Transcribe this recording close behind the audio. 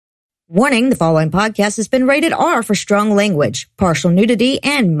Warning, the following podcast has been rated R for strong language, partial nudity,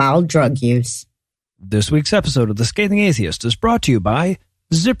 and mild drug use. This week's episode of The Scathing Atheist is brought to you by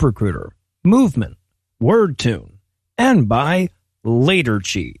ZipRecruiter, Movement, WordTune, and by Later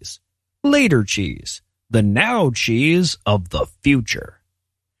Cheese. Later Cheese, the now cheese of the future.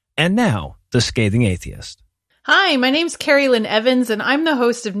 And now, The Scathing Atheist. Hi, my name's Carrie Lynn Evans, and I'm the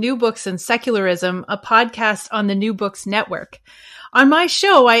host of New Books and Secularism, a podcast on the New Books Network. On my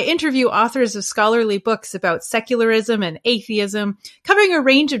show, I interview authors of scholarly books about secularism and atheism, covering a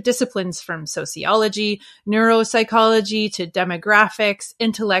range of disciplines from sociology, neuropsychology to demographics,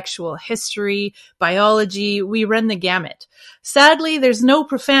 intellectual history, biology. We run the gamut. Sadly, there's no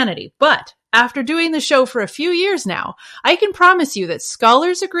profanity, but after doing the show for a few years now, I can promise you that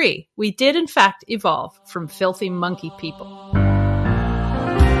scholars agree we did in fact evolve from filthy monkey people.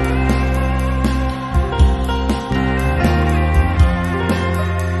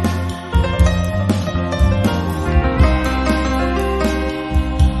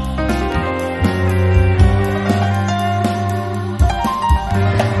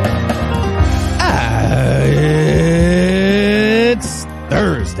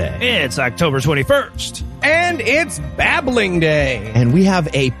 Thursday. It's October 21st. And it's Babbling Day. And we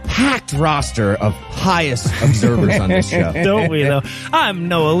have a packed roster of pious observers on this show. Don't we, though? I'm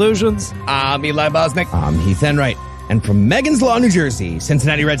Noah Lugeons. I'm Eli Bosnick. I'm Heath Enright. And from Megan's Law, New Jersey,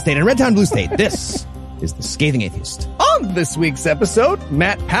 Cincinnati Red State, and Redtown Blue State, this is The Scathing Atheist. On this week's episode,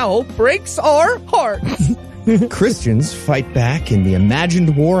 Matt Powell breaks our hearts. Christians fight back in the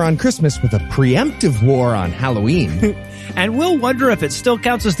imagined war on Christmas with a preemptive war on Halloween. And we'll wonder if it still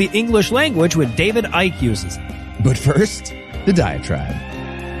counts as the English language when David Icke uses it. But first, the diatribe.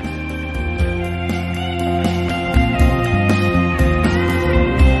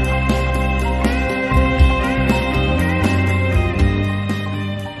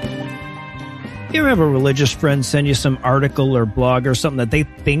 You ever have a religious friend send you some article or blog or something that they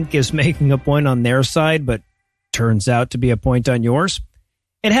think is making a point on their side, but turns out to be a point on yours?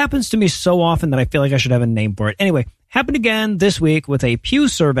 It happens to me so often that I feel like I should have a name for it. Anyway, happened again this week with a Pew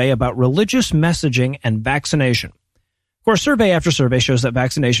survey about religious messaging and vaccination. Of course, survey after survey shows that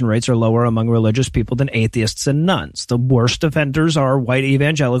vaccination rates are lower among religious people than atheists and nuns. The worst offenders are white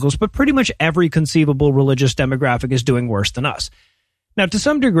evangelicals, but pretty much every conceivable religious demographic is doing worse than us. Now, to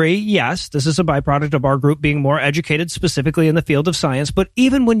some degree, yes, this is a byproduct of our group being more educated, specifically in the field of science, but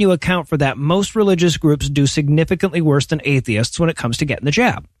even when you account for that, most religious groups do significantly worse than atheists when it comes to getting the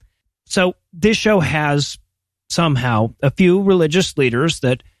jab. So this show has somehow a few religious leaders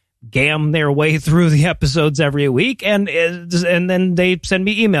that gam their way through the episodes every week, and then they send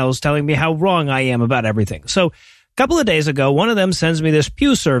me emails telling me how wrong I am about everything. So a couple of days ago, one of them sends me this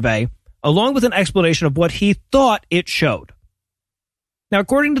Pew survey along with an explanation of what he thought it showed. Now,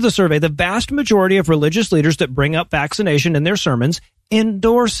 according to the survey, the vast majority of religious leaders that bring up vaccination in their sermons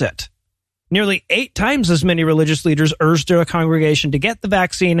endorse it. Nearly 8 times as many religious leaders urged their congregation to get the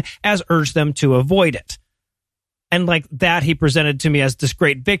vaccine as urged them to avoid it. And like that, he presented to me as this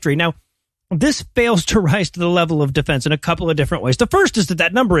great victory. Now, this fails to rise to the level of defense in a couple of different ways. The first is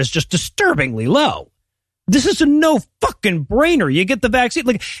that number is just disturbingly low. This is a no fucking brainer. You get the vaccine.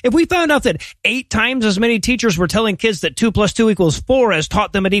 Like, if we found out that 8 times as many teachers were telling kids that 2 + 2 = 4 as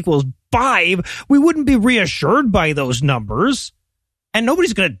taught them it equals 5, we wouldn't be reassured by those numbers. And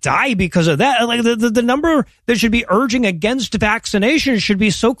nobody's going to die because of that. Like, the number that should be urging against vaccination should be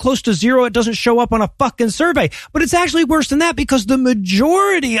so close to 0 it doesn't show up on a fucking survey. But it's actually worse than that, because the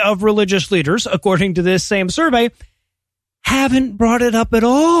majority of religious leaders, according to this same survey, haven't brought it up at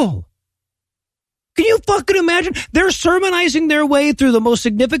all. Can you fucking imagine? They're sermonizing their way through the most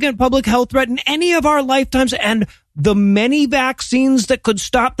significant public health threat in any of our lifetimes, and the many vaccines that could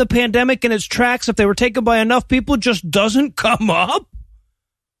stop the pandemic in its tracks if they were taken by enough people just doesn't come up?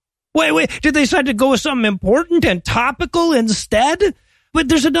 Wait, did they decide to go with something important and topical instead? But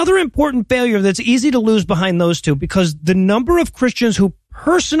there's another important failure that's easy to lose behind those two, because the number of Christians who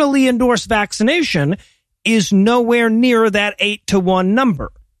personally endorse vaccination is nowhere near that 8-to-1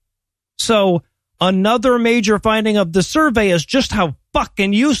 number. So another major finding of the survey is just how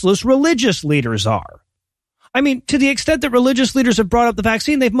fucking useless religious leaders are. I mean, to the extent that religious leaders have brought up the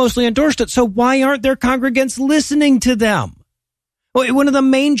vaccine, they've mostly endorsed it. So why aren't their congregants listening to them? Well, one of the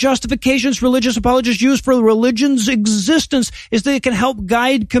main justifications religious apologists use for religion's existence is that it can help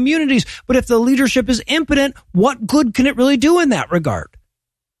guide communities. But if the leadership is impotent, what good can it really do in that regard?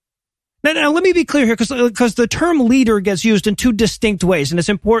 Now, let me be clear here, because the term leader gets used in 2 distinct ways, and it's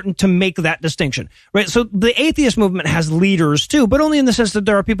important to make that distinction, right? So the atheist movement has leaders too, but only in the sense that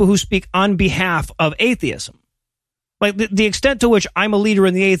there are people who speak on behalf of atheism. Like the extent to which I'm a leader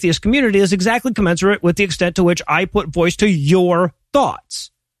in the atheist community is exactly commensurate with the extent to which I put voice to your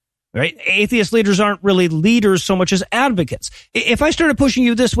thoughts. Right? Atheist leaders aren't really leaders so much as advocates. If I started pushing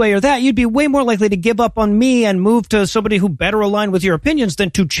you this way or that, you'd be way more likely to give up on me and move to somebody who better aligned with your opinions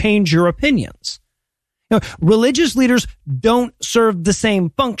than to change your opinions. You know, religious leaders don't serve the same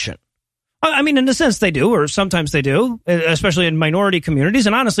function. I mean, in a sense they do, or sometimes they do, especially in minority communities.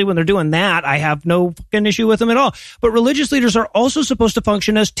 And honestly, when they're doing that, I have no fucking issue with them at all. But religious leaders are also supposed to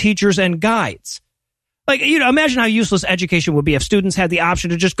function as teachers and guides. Like, you know, imagine how useless education would be if students had the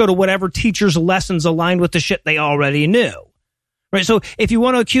option to just go to whatever teacher's lessons aligned with the shit they already knew. Right? So if you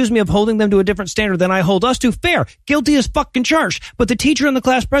want to accuse me of holding them to a different standard than I hold us to, fair. Guilty as fucking charged. But the teacher and the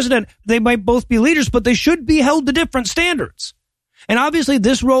class president, they might both be leaders, but they should be held to different standards. And obviously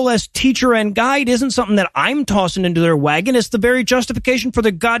this role as teacher and guide isn't something that I'm tossing into their wagon. It's the very justification for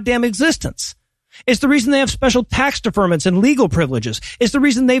their goddamn existence. It's the reason they have special tax deferments and legal privileges. It's the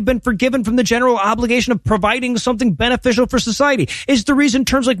reason they've been forgiven from the general obligation of providing something beneficial for society. It's the reason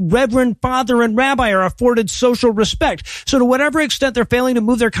terms like reverend, father, and rabbi are afforded social respect. So to whatever extent they're failing to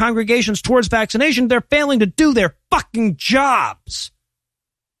move their congregations towards vaccination, they're failing to do their fucking jobs.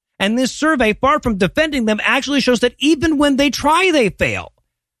 And this survey, far from defending them, actually shows that even when they try, they fail.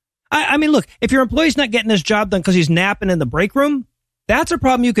 I mean, look, if your employee's not getting his job done because he's napping in the break room, that's a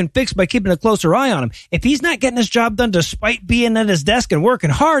problem you can fix by keeping a closer eye on him. If he's not getting his job done despite being at his desk and working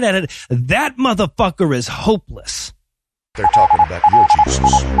hard at it, that motherfucker is hopeless. They're talking about your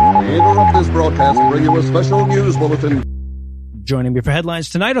Jesus. We interrupt this broadcast and bring you a special news bulletin. Joining me for headlines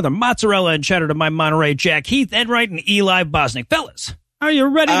tonight are the mozzarella and cheddar to my Monterey Jack Heath, Enright, and Eli Bosnick. Fellas, are you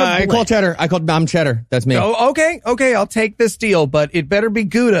ready to I call cheddar. I called Mom cheddar. That's me. Oh, okay, I'll take this deal, but it better be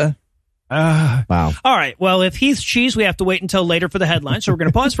Gouda. Wow. All right. Well, if Heath's cheese, we have to wait until later for the headlines. So we're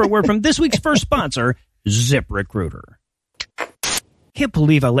going to pause for a word from this week's first sponsor, ZipRecruiter. Can't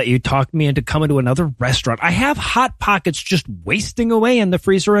believe I let you talk me into coming to another restaurant. I have Hot Pockets just wasting away in the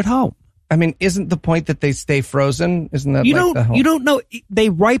freezer at home. I mean, isn't the point that they stay frozen? Isn't that you like the whole... You don't know. They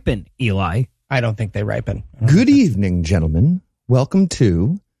ripen, Eli. I don't think they ripen. Good evening, gentlemen. Welcome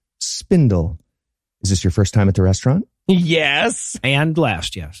to Spindle. Is this your first time at the restaurant? Yes. And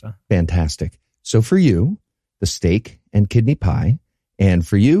last, yes. Fantastic. So for you, the steak and kidney pie, and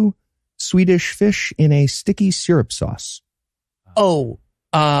for you, Swedish fish in a sticky syrup sauce. Oh,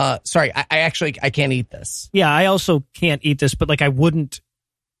 sorry. I can't eat this. Yeah, I also can't eat this, but like I wouldn't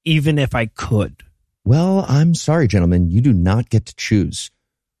even if I could. Well, I'm sorry, gentlemen. You do not get to choose.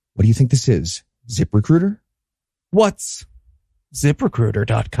 What do you think this is? ZipRecruiter? What's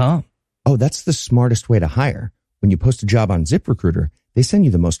ZipRecruiter.com? Oh, that's the smartest way to hire. When you post a job on ZipRecruiter, they send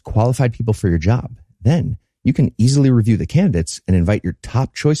you the most qualified people for your job. Then you can easily review the candidates and invite your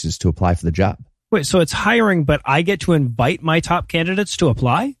top choices to apply for the job. Wait, so it's hiring, but I get to invite my top candidates to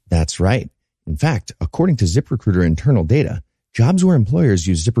apply? That's right. In fact, according to ZipRecruiter internal data, jobs where employers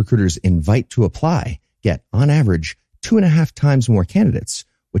use ZipRecruiter's invite to apply get, on average, 2.5 times more candidates,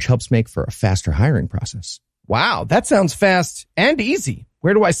 which helps make for a faster hiring process. Wow, that sounds fast and easy.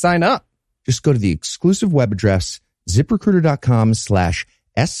 Where do I sign up? Just go to the exclusive web address,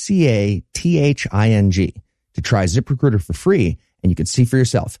 ZipRecruiter.com/SCATHING to try ZipRecruiter for free, and you can see for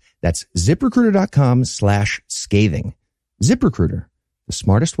yourself. That's ZipRecruiter.com/scathing. ZipRecruiter, the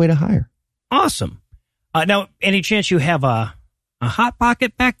smartest way to hire. Awesome. Now, any chance you have a Hot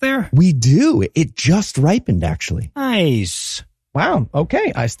Pocket back there? We do. It just ripened, actually. Nice. Wow,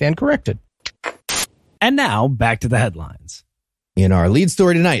 okay, I stand corrected. And now, back to the headlines. In our lead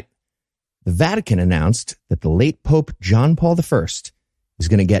story tonight, the Vatican announced that the late Pope John Paul I is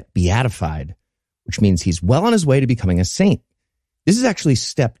going to get beatified, which means he's well on his way to becoming a saint. This is actually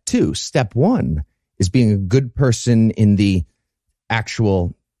step 2. Step 1 is being a good person in the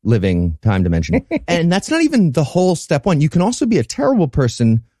actual living time dimension. And that's not even the whole step 1. You can also be a terrible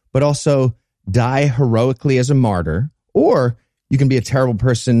person, but also die heroically as a martyr, or you can be a terrible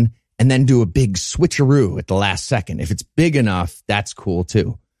person and then do a big switcheroo at the last second. If it's big enough, that's cool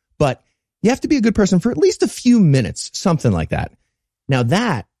too. But you have to be a good person for at least a few minutes, something like that. Now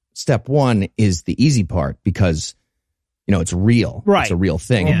that, step 1, is the easy part because, you know, it's real. Right. It's a real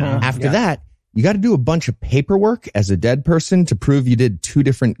thing. Yeah. After that, you got to do a bunch of paperwork as a dead person to prove you did 2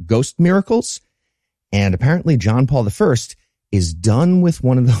 different ghost miracles. And apparently John Paul I is done with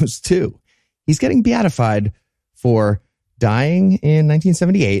one of those too. He's getting beatified for dying in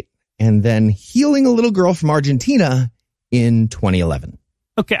 1978 and then healing a little girl from Argentina in 2011.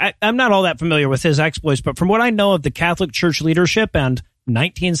 Okay, I'm not all that familiar with his exploits, but from what I know of the Catholic Church leadership and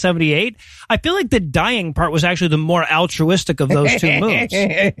 1978, I feel like the dying part was actually the more altruistic of those 2 moves.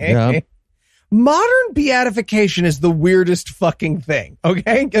 Yeah. modern beatification is the weirdest fucking thing,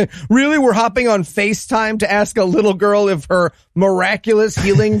 okay? Really, we're hopping on FaceTime to ask a little girl if her miraculous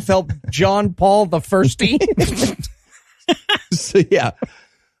healing felt John Paul the Firsty? So, yeah,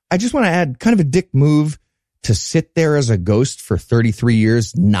 I just want to add kind of a dick move to sit there as a ghost for 33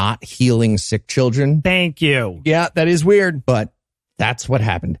 years, not healing sick children. Thank you. Yeah, that is weird. But that's what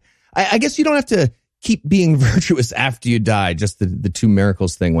happened. I guess you don't have to keep being virtuous after you die, just the two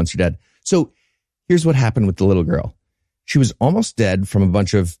miracles thing once you're dead. So here's what happened with the little girl. She was almost dead from a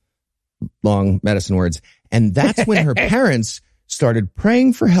bunch of long medicine words. And that's when her parents started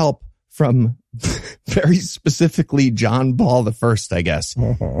praying for help from very specifically John Paul I, I guess.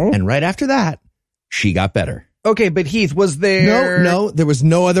 And right after that, she got better. Okay, but Heath, was there... No, there was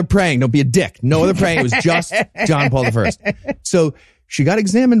no other praying. Don't be a dick. No other praying. It was just John Paul I. So she got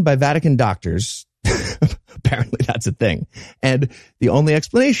examined by Vatican doctors. Apparently that's a thing. And the only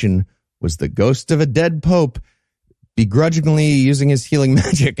explanation was the ghost of a dead pope begrudgingly using his healing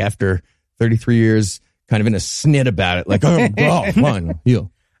magic after 33 years, kind of in a snit about it. Like, oh, come on,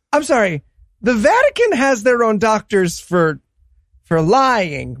 heal. I'm sorry. The Vatican has their own doctors for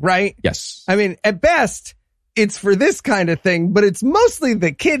lying, right? Yes. I mean, at best, it's for this kind of thing, but it's mostly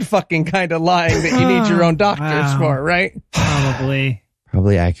the kid fucking kind of lying that you need your own doctors for, right?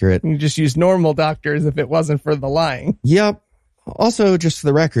 Probably accurate. You just use normal doctors if it wasn't for the lying. Yep. Also, just for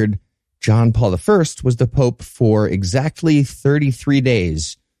the record, John Paul I was the Pope for exactly 33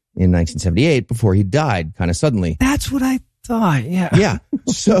 days in 1978 before he died kind of suddenly. That's what I thought, yeah. Yeah.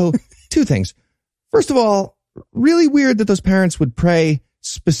 So, two things. First of all, really weird that those parents would pray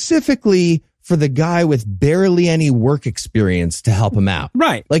specifically for the guy with barely any work experience to help him out.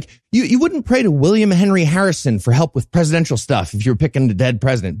 Right. Like, you wouldn't pray to William Henry Harrison for help with presidential stuff if you were picking a dead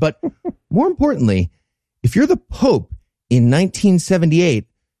president. But more importantly, if you're the Pope in 1978,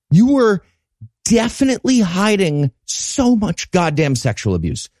 you were definitely hiding so much goddamn sexual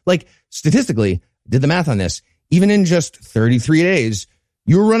abuse. Like, statistically, did the math on this, even in just 33 days,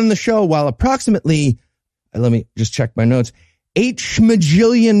 you were running the show while approximately, let me just check my notes, 8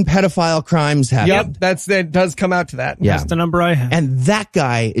 schmajillion pedophile crimes happened. Yep, that does come out to that. Yeah. That's the number I have. And that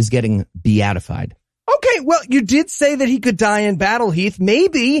guy is getting beatified. Okay, well, you did say that he could die in battle, Heath.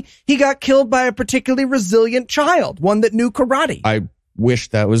 Maybe he got killed by a particularly resilient child, one that knew karate. I wish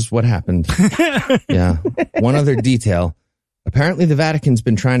that was what happened. Yeah. One other detail. Apparently the Vatican's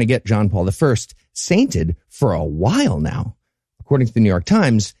been trying to get John Paul I sainted for a while now. According to the New York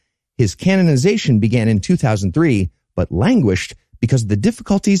Times, his canonization began in 2003, but languished because of the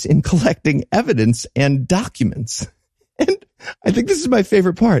difficulties in collecting evidence and documents. And I think this is my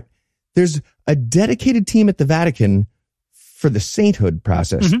favorite part. There's a dedicated team at the Vatican for the sainthood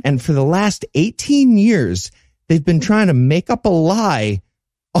process. Mm-hmm. And for the last 18 years, they've been trying to make up a lie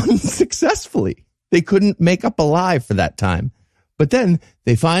unsuccessfully. They couldn't make up a lie for that time. But then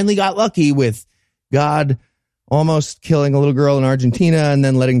they finally got lucky with God almost killing a little girl in Argentina and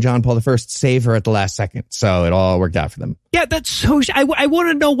then letting John Paul I save her at the last second. So it all worked out for them. Yeah, that's so... I want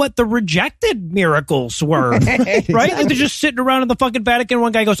to know what the rejected miracles were, right? Like they're just sitting around in the fucking Vatican.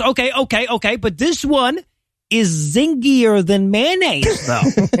 One guy goes, okay, but this one is zingier than mayonnaise, though.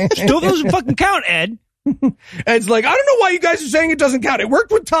 Still doesn't fucking count, Ed. Ed's like, I don't know why you guys are saying it doesn't count. It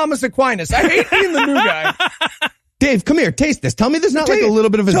worked with Thomas Aquinas. I hate being the new guy. Dave, come here, taste this. Tell me there's not like a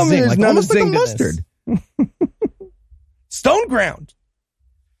little bit of a zing, like almost like a mustard. Stone ground.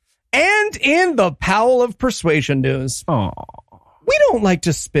 And in the Powell of Persuasion news, we don't like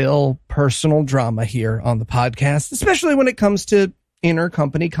to spill personal drama here on the podcast, especially when it comes to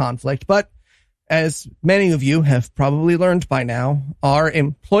intercompany conflict. But as many of you have probably learned by now, our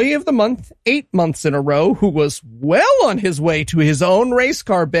employee of the month, 8 months in a row, who was well on his way to his own race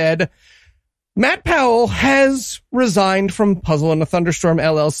car bed, Matt Powell, has resigned from Puzzle in a Thunderstorm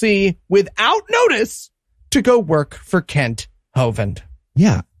LLC without notice to go work for Kent Hovind.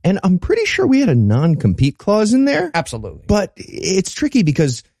 Yeah, and I'm pretty sure we had a non-compete clause in there. Absolutely. But it's tricky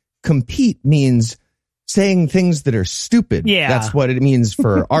because compete means saying things that are stupid. Yeah. That's what it means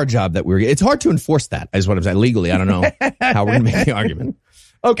for our job that it's hard to enforce that, is what I'm saying. Legally, I don't know how we're going to make the argument.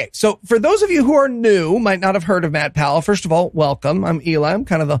 Okay, so for those of you who are new, might not have heard of Matt Powell, first of all, welcome. I'm Eli. I'm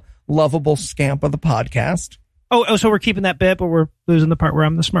kind of the lovable scamp of the podcast. Oh, so we're keeping that bit, but we're losing the part where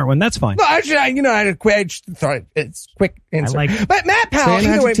I'm the smart one. That's fine. No, actually, I had a quick, it's quick answer. But Matt Powell, say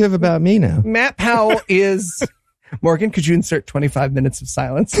an adjective about me now. Matt Powell is, Morgan, could you insert 25 minutes of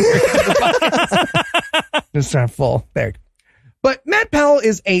silence? Just start full. There. But Matt Powell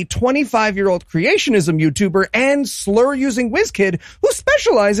is a 25-year-old creationism YouTuber and slur-using whiz kid who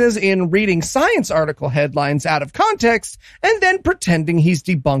specializes in reading science article headlines out of context and then pretending he's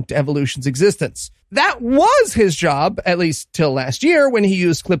debunked evolution's existence. That was his job, at least till last year, when he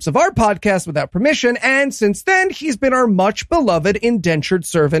used clips of our podcast without permission, and since then, he's been our much-beloved indentured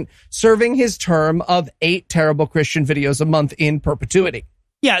servant, serving his term of 8 terrible Christian videos a month in perpetuity.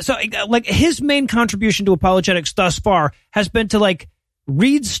 Yeah, so like his main contribution to apologetics thus far has been to like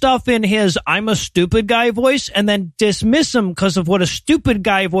read stuff in his I'm a stupid guy voice and then dismiss him because of what a stupid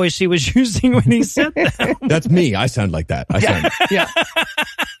guy voice he was using when he said that. That's me. I sound like that. Yeah.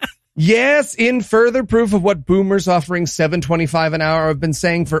 Yes, in further proof of what boomers offering $7.25 an hour have been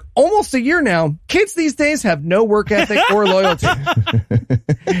saying for almost a year now, kids these days have no work ethic or loyalty.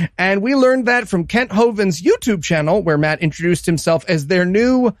 And we learned that from Kent Hovind's YouTube channel, where Matt introduced himself as their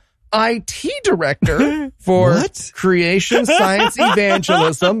new IT director for creation science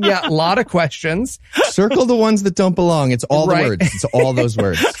evangelism. Yeah, a lot of questions. Circle the ones that don't belong. It's all the words. It's all those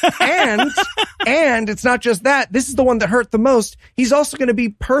words. And it's not just that. This is the one that hurt the most. He's also going to be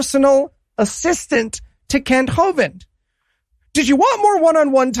personal assistant to Kent Hovind. Did you want more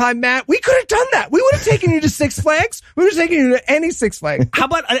one-on-one time, Matt? We could have done that. We would have taken you to Six Flags. We would have taken you to any Six Flags. How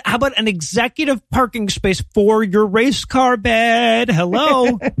about an executive parking space for your race car bed?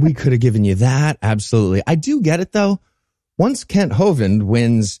 Hello. We could have given you that. Absolutely. I do get it, though. Once Kent Hovind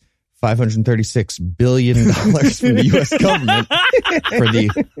wins $536 billion from the U.S. government for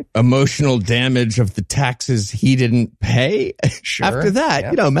the emotional damage of the taxes he didn't pay, after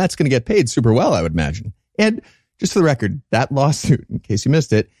that, Matt's going to get paid super well, I would imagine. And just for the record, that lawsuit, in case you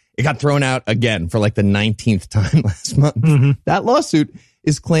missed it, it got thrown out again for like the 19th time last month. Mm-hmm. That lawsuit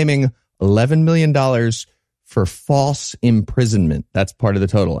is claiming $11 million for false imprisonment. That's part of the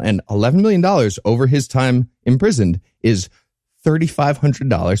total. And $11 million over his time imprisoned is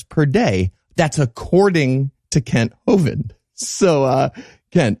 $3,500 per day. That's according to Kent Hovind. So,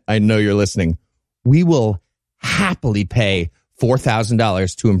 Kent, I know you're listening. We will happily pay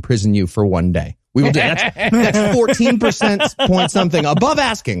 $4,000 to imprison you for one day. We will do it. That's 14% point something above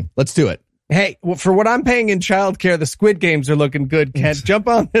asking. Let's do it. Hey, well, for what I'm paying in childcare, the Squid Games are looking good, Kent. Jump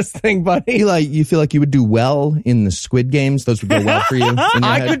on this thing, buddy. You feel like you would do well in the Squid Games? Those would go well for you?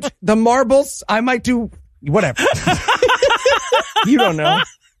 The marbles, I might do whatever. You don't know.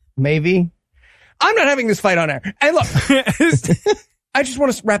 Maybe. I'm not having this fight on air. And look, I just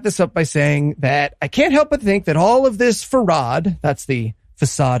want to wrap this up by saying that I can't help but think that all of this farade, that's the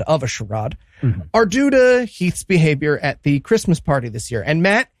facade of a charade, are due to Heath's behavior at the Christmas party this year. And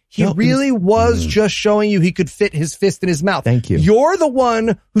Matt, he really was just showing you he could fit his fist in his mouth. Thank you. You're the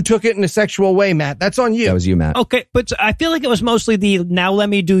one who took it in a sexual way, Matt. That's on you. That was you, Matt. Okay, but I feel like it was mostly the now let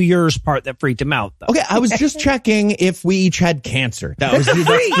me do yours part that freaked him out, though. Okay, I was just checking if we each had cancer. That's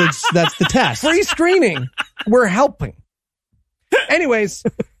the test. Free screening. We're helping. Anyways,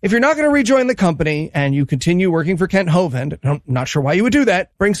 if you're not going to rejoin the company and you continue working for Kent Hovind, I'm not sure why you would do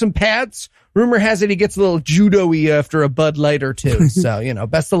that. Bring some pads. Rumor has it he gets a little judo-y after a Bud Light or two. So,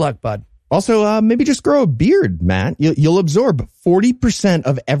 best of luck, bud. Also, maybe just grow a beard, Matt. You'll absorb 40%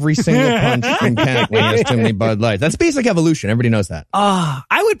 of every single punch from Kent when he has too many Bud Lights. That's basic evolution. Everybody knows that.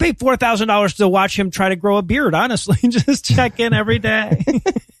 I would pay $4,000 to watch him try to grow a beard, honestly. Just check in every day.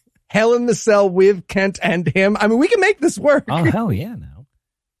 Hell in the Cell with Kent and him. I mean, we can make this work. Oh, hell yeah, now.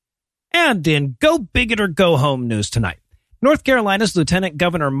 And in Go Bigot or Go Home news tonight, North Carolina's Lieutenant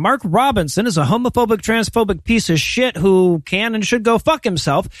Governor Mark Robinson is a homophobic, transphobic piece of shit who can and should go fuck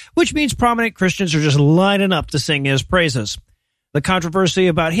himself, which means prominent Christians are just lining up to sing his praises. The controversy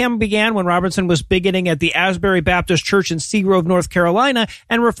about him began when Robinson was bigoting at the Asbury Baptist Church in Seagrove, North Carolina,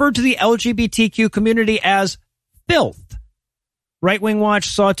 and referred to the LGBTQ community as filth. Right Wing Watch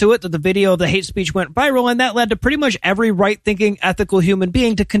saw to it that the video of the hate speech went viral, and that led to pretty much every right-thinking, ethical human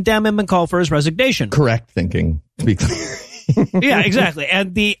being to condemn him and call for his resignation. Correct thinking, to be clear. Yeah, exactly.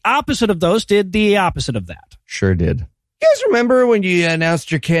 And the opposite of those did the opposite of that. Sure did. You guys remember when you announced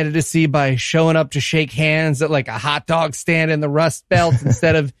your candidacy by showing up to shake hands at like a hot dog stand in the Rust Belt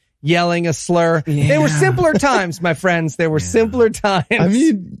instead of yelling a slur? Yeah. They were simpler times, my friends. They were simpler times. I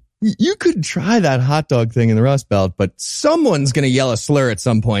mean, you could try that hot dog thing in the Rust Belt, but someone's going to yell a slur at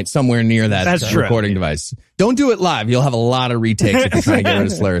some point somewhere near that recording device. Don't do it live. You'll have a lot of retakes if you're trying to get rid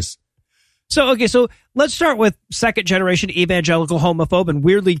of slurs. So let's start with second-generation evangelical homophobe and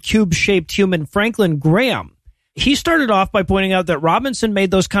weirdly cube-shaped human Franklin Graham. He started off by pointing out that Robinson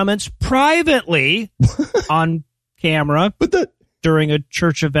made those comments privately on camera. But during a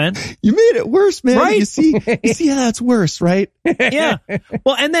church event. You made it worse, man. Right? You see how that's worse, right? Yeah.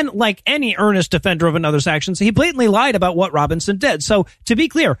 Well, and then like any earnest defender of another's actions, he blatantly lied about what Robinson did. So to be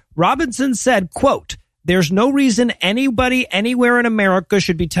clear, Robinson said, quote, "There's no reason anybody anywhere in America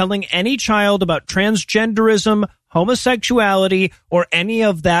should be telling any child about transgenderism, homosexuality, or any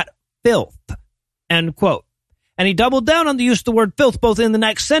of that filth," end quote. And he doubled down on the use of the word filth both in the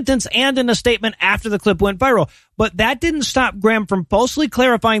next sentence and in a statement after the clip went viral. But that didn't stop Graham from falsely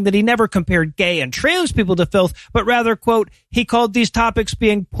clarifying that he never compared gay and trans people to filth, but rather, quote, he called these topics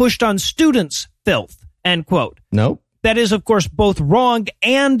being pushed on students filth, end quote. Nope. That is, of course, both wrong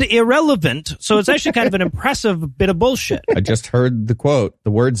and irrelevant. So it's actually kind of an impressive bit of bullshit. I just heard the quote,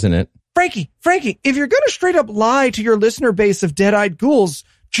 the words in it. Frankie, if you're going to straight up lie to your listener base of dead-eyed ghouls,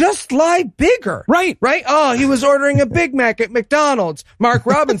 just lie bigger. Right. Oh, he was ordering a Big Mac at McDonald's. Mark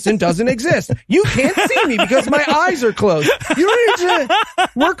Robinson doesn't exist. You can't see me because my eyes are closed. You don't need to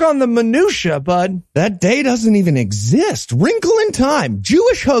work on the minutia, bud. That day doesn't even exist. Wrinkle in Time,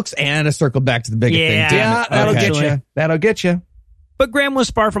 Jewish hoax, and a circle back to the bigger thing. Yeah, that'll get you. That'll get you. But Graham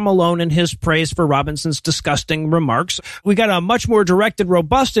was far from alone in his praise for Robinson's disgusting remarks. We got a much more direct and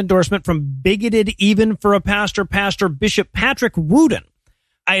robust endorsement from bigoted even for a pastor, Bishop Patrick Wooden.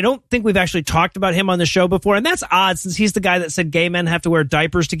 I don't think we've actually talked about him on the show before, and that's odd since he's the guy that said gay men have to wear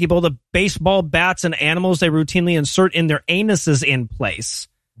diapers to keep all the baseball bats and animals they routinely insert in their anuses in place.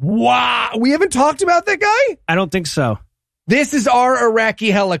 Wow. We haven't talked about that guy? I don't think so. This is our Iraqi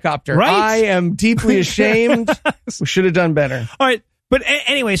helicopter. Right. I am deeply ashamed. We should have done better. All right. But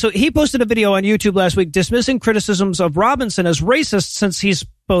anyway, so he posted a video on YouTube last week dismissing criticisms of Robinson as racist since he's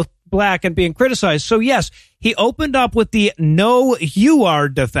both black and being criticized. So yes, he opened up with the "no, you are"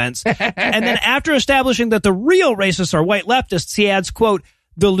 defense. And then after establishing that the real racists are white leftists, he adds, quote,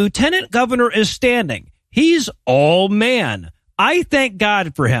 "The lieutenant governor is standing. He's all man. I thank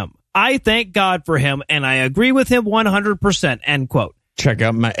God for him. And I agree with him 100%, end quote. Check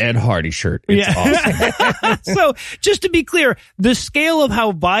out my Ed Hardy shirt. It's awesome. So just to be clear, the scale of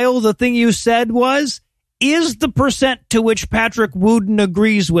how vile the thing you said is the percent to which Patrick Wooden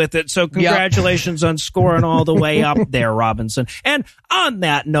agrees with it. So congratulations on scoring all the way up there, Robinson. And on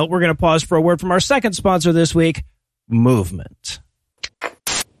that note, we're going to pause for a word from our second sponsor this week, Movement.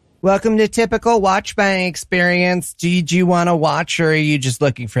 Welcome to Typical Watch Buying Experience. Do you want to watch, or are you just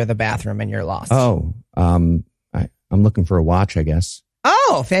looking for the bathroom and you're lost? Oh, I'm looking for a watch, I guess.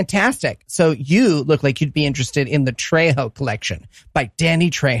 Oh, fantastic. So you look like you'd be interested in the Trejo collection by Danny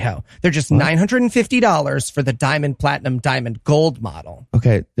Trejo. They're just $950 for the Diamond Platinum Diamond Gold model.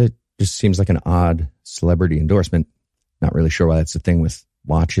 Okay, that just seems like an odd celebrity endorsement. Not really sure why that's the thing with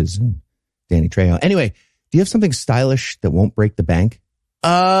watches and Danny Trejo. Anyway, do you have something stylish that won't break the bank?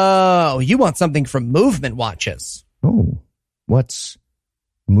 Oh, you want something from Movement Watches. Oh, what's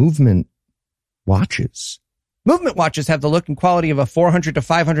Movement Watches? Movement watches have the look and quality of a $400 to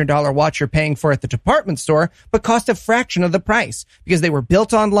 $500 watch you're paying for at the department store, but cost a fraction of the price because they were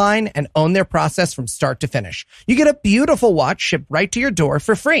built online and own their process from start to finish. You get a beautiful watch shipped right to your door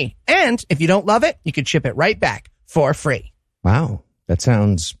for free. And if you don't love it, you can ship it right back for free. Wow, that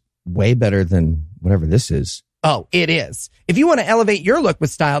sounds way better than whatever this is. Oh, it is. If you want to elevate your look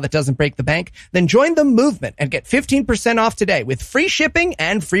with style that doesn't break the bank, then join the movement and get 15% off today with free shipping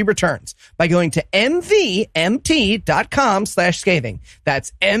and free returns by going to mvmt.com/scathing.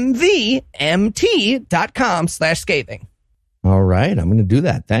 That's mvmt.com/scathing. All right, I'm going to do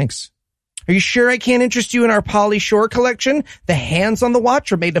that. Thanks. Are you sure I can't interest you in our Polly Shore collection? The hands on the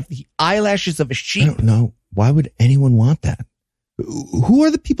watch are made of the eyelashes of a sheep. I don't know. Why would anyone want that? Who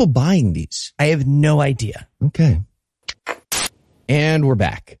are the people buying these? I have no idea. Okay. And we're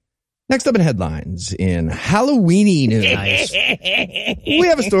back. Next up in headlines, in Halloweeny news, we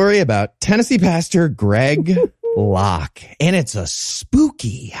have a story about Tennessee pastor Greg Locke, and it's a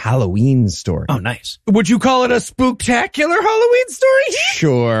spooky Halloween story. Oh, nice. Would you call it a spooktacular Halloween story?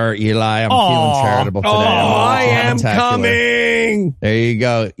 Sure, Eli, I'm feeling charitable today. I am coming. There you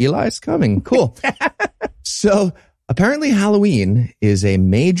go. Eli's coming. Cool. So, apparently Halloween is a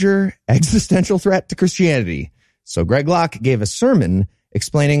major existential threat to Christianity. So Greg Locke gave a sermon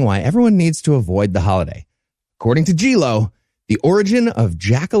explaining why everyone needs to avoid the holiday. According to G-Lo, the origin of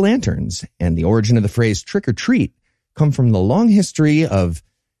jack-o'-lanterns and the origin of the phrase trick-or-treat come from the long history of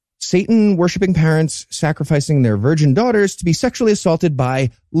Satan-worshipping parents sacrificing their virgin daughters to be sexually assaulted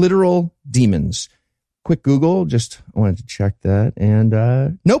by literal demons. Quick Google, I wanted to check that. And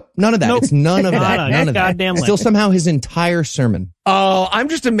nope, none of that. Nope. It's none of that. None of that. Still somehow his entire sermon. Oh, I'm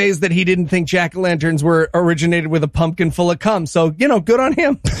just amazed that he didn't think jack-o'-lanterns were originated with a pumpkin full of cum. So, good on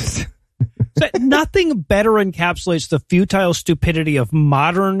him. Nothing better encapsulates the futile stupidity of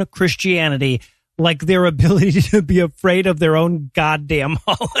modern Christianity like their ability to be afraid of their own goddamn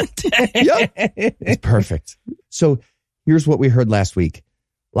holiday. Yep. It's perfect. So here's what we heard last week.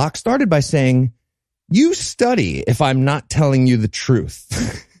 Locke started by saying, "You study if I'm not telling you the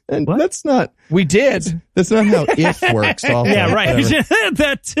truth." And what? That's not... We did. That's not how if works. Yeah, right.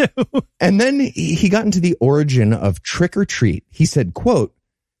 That too. And then he got into the origin of trick or treat. He said, quote,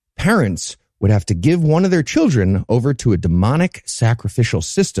 "Parents would have to give one of their children over to a demonic sacrificial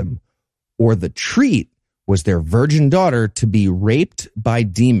system, or the treat was their virgin daughter to be raped by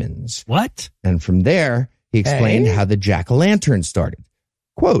demons." What? And from there, he explained how the jack-o'-lantern started.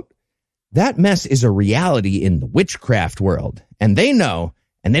 Quote, "That mess is a reality in the witchcraft world, and they know,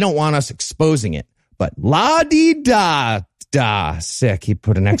 and they don't want us exposing it. But la-dee-da, sick." He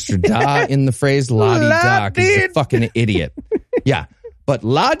put an extra da in the phrase la-dee-da because he's a fucking idiot. Yeah. But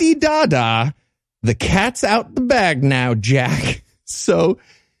la-dee-da-da, the cat's out the bag now, Jack. So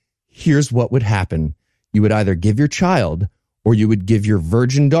here's what would happen. You would either give your child or you would give your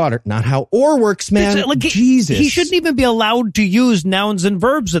virgin daughter. Not how or works, man. Jesus. He shouldn't even be allowed to use nouns and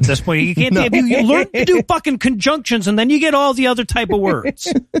verbs at this point. You can't. You learn to do fucking conjunctions, and then you get all the other type of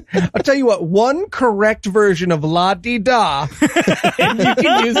words. I'll tell you what, one correct version of la-dee-da, and you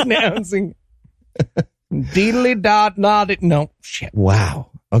can use nouns and deedly-da, no, shit.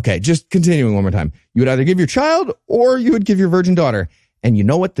 Wow. Okay, just continuing one more time. You would either give your child or you would give your virgin daughter. And you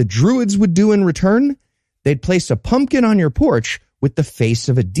know what the druids would do in return? They'd place a pumpkin on your porch with the face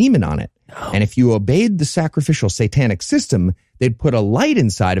of a demon on it. And if you obeyed the sacrificial satanic system, they'd put a light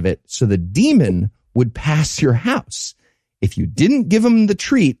inside of it so the demon would pass your house. If you didn't give him the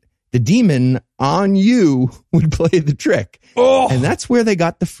treat, the demon on you would play the trick. Oh. And that's where they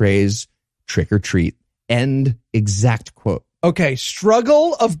got the phrase trick or treat. End exact quote. Okay,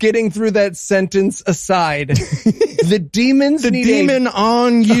 struggle of getting through that sentence aside. The demons The need demon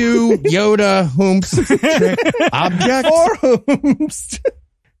on you, Yoda, Hoomps, trick, object. or whomst.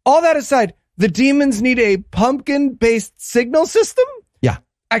 All that aside, the demons need a pumpkin-based signal system? Yeah.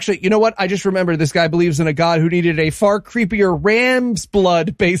 Actually, you know what? I just remember this guy believes in a god who needed a far creepier ram's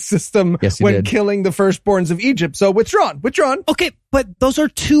blood-based system when killing the firstborns of Egypt. So withdrawn. Okay, but those are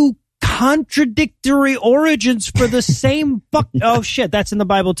two contradictory origins for the same fuck. Oh shit, that's in the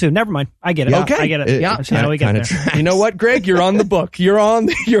Bible too. Never mind. I get it. Yeah, okay, I get it. Yeah, how we get there. You know what, Greg? You're on the book. You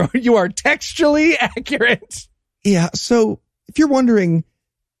are textually accurate. Yeah. So if you're wondering,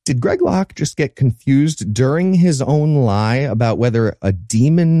 did Greg Locke just get confused during his own lie about whether a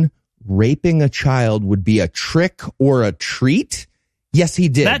demon raping a child would be a trick or a treat? Yes, he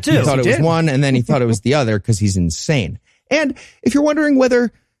did. That too. He thought it was one, and then he thought it was the other because he's insane. And if you're wondering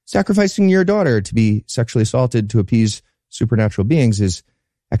whether sacrificing your daughter to be sexually assaulted to appease supernatural beings is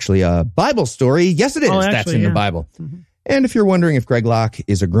actually a Bible story, yes, it is. That's in the Bible. Mm-hmm. And if you're wondering if Greg Locke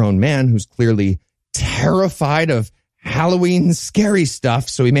is a grown man who's clearly terrified of Halloween scary stuff,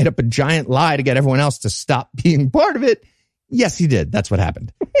 so he made up a giant lie to get everyone else to stop being part of it, yes, he did. That's what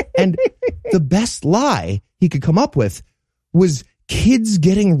happened. And the best lie he could come up with was kids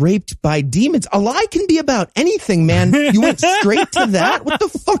getting raped by demons. A lie can be about anything, man. You went straight to that? What the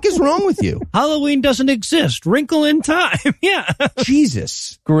fuck is wrong with you? Halloween doesn't exist. Wrinkle in time. Yeah.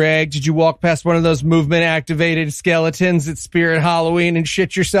 Jesus. Greg, did you walk past one of those movement-activated skeletons at Spirit Halloween and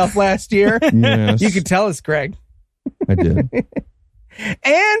shit yourself last year? Yes. You could tell us, Greg. I did.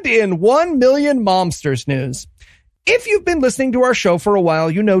 And in 1 million Momsters news, if you've been listening to our show for a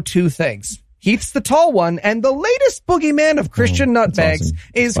while, you know two things. Heath's the tall one, and the latest boogeyman of Christian nutbags awesome.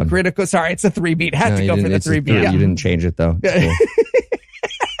 is critical. Sorry, it's a 3-beat. Had to go for the 3-beat. Yeah. You didn't change it, though. Cool.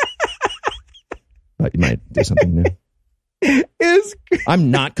 Thought you might do something new. I'm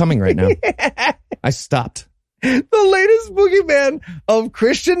not coming right now. I stopped. The latest boogeyman of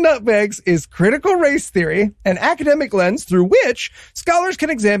Christian nutbags is critical race theory, an academic lens through which scholars can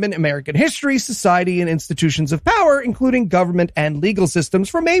examine American history, society, and institutions of power, including government and legal systems,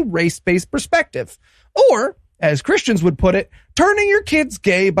 from a race-based perspective. Or, as Christians would put it, turning your kids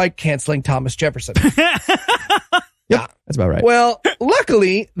gay by canceling Thomas Jefferson. Yeah, that's about right. Well,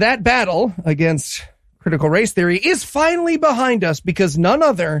 luckily, that battle against critical race theory is finally behind us because none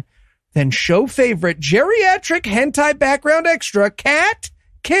other than show favorite geriatric hentai background extra Cat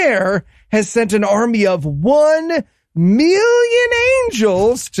Care has sent an army of 1 million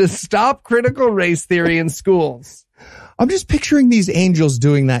angels to stop critical race theory in schools. I'm just picturing these angels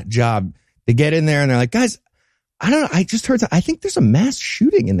doing that job. They get in there and they're like, guys, I don't know. I just heard I think there's a mass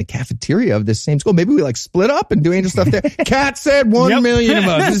shooting in the cafeteria of this same school. Maybe we split up and do angel stuff there. Cat said 1 million of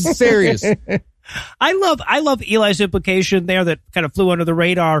us. This is serious. I love Eli's implication there that kind of flew under the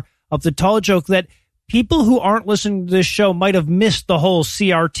radar of the tall joke that people who aren't listening to this show might have missed the whole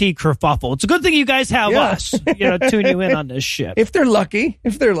CRT kerfuffle. It's a good thing you guys have us, tune you in on this shit. If they're lucky.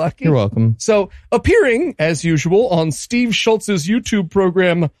 You're welcome. So, appearing, as usual, on Steve Schultz's YouTube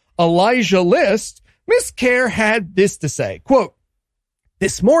program, Elijah List, Miss Care had this to say, quote,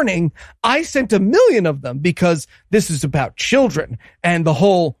 "This morning, I sent 1 million of them because this is about children and the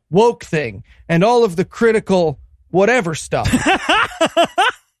whole woke thing and all of the critical whatever stuff."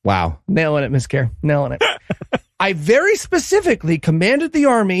 Wow. Nailing it, Miss Care. Nailing it. "I very specifically commanded the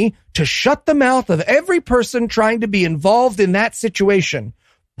army to shut the mouth of every person trying to be involved in that situation.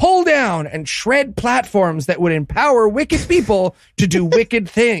 Pull down and shred platforms that would empower wicked people to do wicked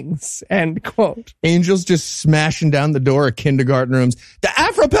things." End quote. Angels just smashing down the door of kindergarten rooms. The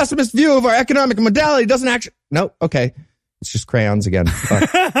Afro-pessimist view of our economic modality doesn't actually... No, okay. It's just crayons again.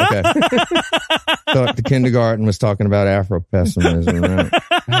 Okay. Thought the kindergarten was talking about Afro-pessimism. Right?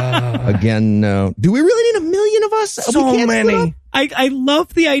 Again, no. Do we really need 1 million of us? So many. I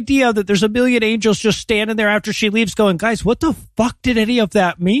love the idea that there's 1 million angels just standing there after she leaves going, guys, what the fuck did any of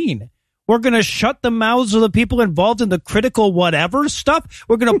that mean? We're going to shut the mouths of the people involved in the critical whatever stuff.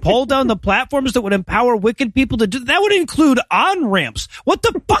 We're going to pull down the platforms that would empower wicked people to do. That would include on-ramps. What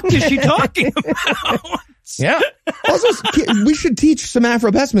the fuck is she talking about? Yeah. Also, we should teach some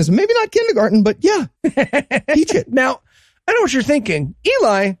Afro-pessimism. Maybe not kindergarten, but yeah, teach it. Now, I know what you're thinking.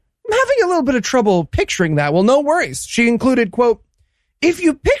 Eli, I'm having a little bit of trouble picturing that. Well, no worries. She included, quote, "If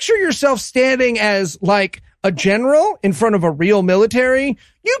you picture yourself standing as like a general in front of a real military,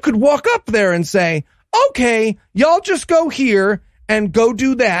 you could walk up there and say, okay, y'all just go here and go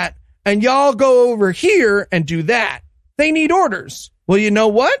do that. And y'all go over here and do that. They need orders. Well, you know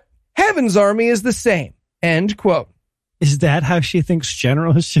what? Heaven's army is the same." End quote. Is that how she thinks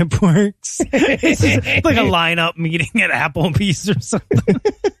generalship works? It's like a lineup meeting at Applebee's or something.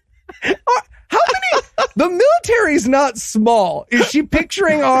 How many? The military's not small. Is she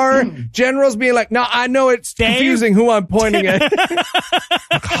picturing our generals being like, no, I know it's confusing who I'm pointing at.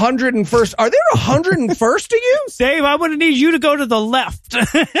 101st. Are there 101st to use? Dave, I'm going to need you to go to the left.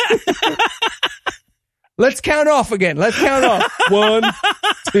 Let's count off again. Let's count off. 1,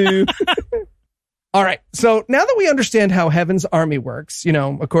 2. All right. So now that we understand how Heaven's army works,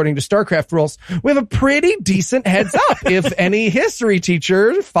 according to StarCraft rules, we have a pretty decent heads up if any history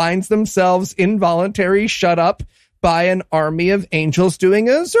teacher finds themselves involuntary shut up by an army of angels doing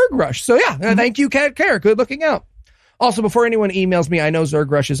a Zerg rush. So yeah, thank you, Cat Care. Good looking out. Also, before anyone emails me, I know Zerg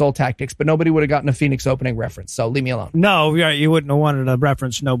Rush is old tactics, but nobody would have gotten a Phoenix opening reference, so leave me alone. No, you wouldn't have wanted a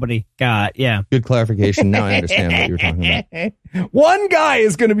reference nobody got, yeah. Good clarification. Now I understand what you were talking about. One guy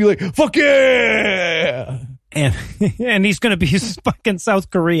is going to be like, fuck yeah! And he's going to be fucking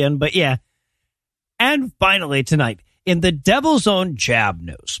South Korean, but yeah. And finally tonight, in the Devil's Own Jab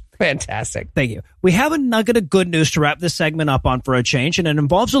news. Fantastic. Thank you. We have a nugget of good news to wrap this segment up on for a change, and it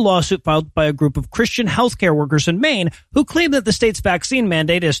involves a lawsuit filed by a group of Christian healthcare workers in Maine who claim that the state's vaccine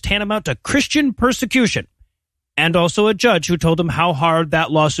mandate is tantamount to Christian persecution. And also a judge who told them how hard that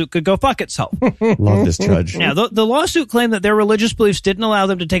lawsuit could go fuck itself. Love this judge. Now, the lawsuit claimed that their religious beliefs didn't allow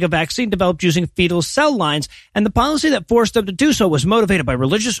them to take a vaccine developed using fetal cell lines, and the policy that forced them to do so was motivated by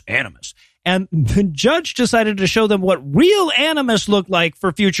religious animus. And the judge decided to show them what real animus looked like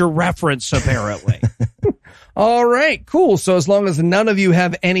for future reference, apparently. All right, cool. So as long as none of you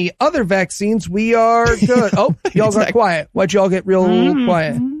have any other vaccines, we are good. Oh, y'all got quiet. Why'd y'all get real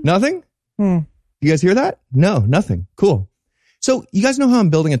quiet? Nothing? You guys hear that? No, nothing. Cool. So you guys know how I'm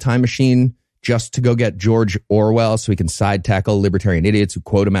building a time machine just to go get George Orwell so we can side tackle libertarian idiots who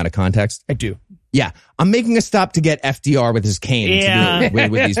quote him out of context? I do. Yeah, I'm making a stop to get FDR with his cane to do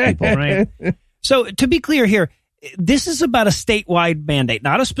with these people. Right. So to be clear here, this is about a statewide mandate,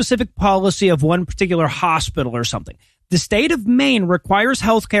 not a specific policy of one particular hospital or something. The state of Maine requires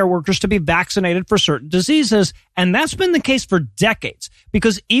healthcare workers to be vaccinated for certain diseases, and that's been the case for decades,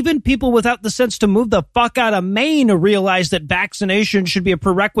 because even people without the sense to move the fuck out of Maine realize that vaccination should be a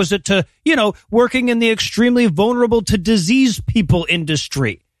prerequisite to, working in the extremely vulnerable to disease people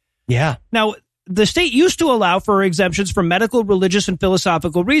industry. Yeah. Now, the state used to allow for exemptions for medical, religious, and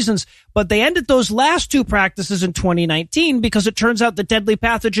philosophical reasons, but they ended those last two practices in 2019 because it turns out that deadly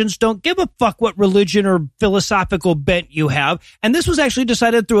pathogens don't give a fuck what religion or philosophical bent you have. And this was actually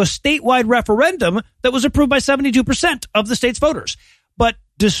decided through a statewide referendum that was approved by 72% of the state's voters. But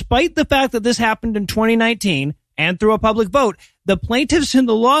despite the fact that this happened in 2019 and through a public vote, the plaintiffs in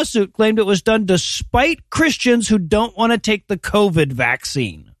the lawsuit claimed it was done despite Christians who don't want to take the COVID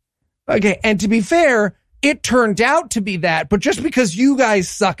vaccine. Okay, and to be fair, it turned out to be that, but just because you guys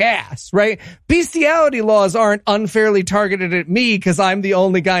suck ass, right? Bestiality laws aren't unfairly targeted at me because I'm the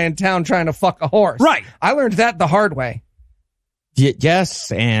only guy in town trying to fuck a horse. Right. I learned that the hard way.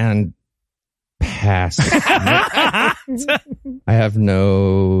 Yes, and pass. I have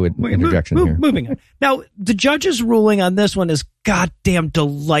no interjection here. Moving on. Now, the judge's ruling on this one is goddamn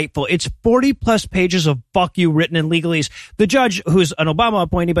delightful. It's 40 plus pages of fuck you written in legalese. The judge, who's an Obama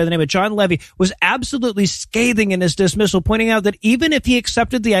appointee by the name of John Levy, was absolutely scathing in his dismissal, pointing out that even if he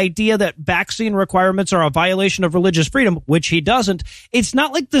accepted the idea that vaccine requirements are a violation of religious freedom, which he doesn't, it's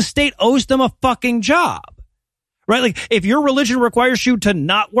not like the state owes them a fucking job. Right? Like, if your religion requires you to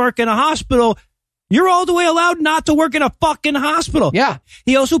not work in a hospital, you're all the way allowed not to work in a fucking hospital. Yeah.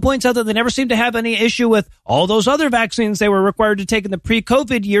 He also points out that they never seem to have any issue with all those other vaccines they were required to take in the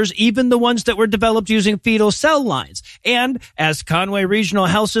pre-COVID years, even the ones that were developed using fetal cell lines. And as Conway Regional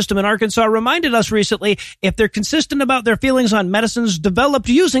Health System in Arkansas reminded us recently, if they're consistent about their feelings on medicines developed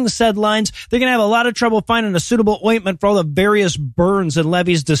using said lines, they're going to have a lot of trouble finding a suitable ointment for all the various burns in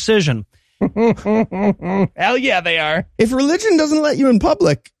Levy's decision. Hell yeah, they are. If religion doesn't let you in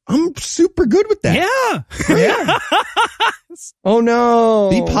public, I'm super good with that. Yeah. Oh, no.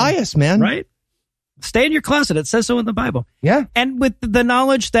 Be pious, man. Right? Stay in your closet. It says so in the Bible. Yeah. And with the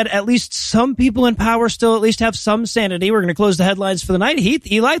knowledge that at least some people in power still at least have some sanity, we're going to close the headlines for the night.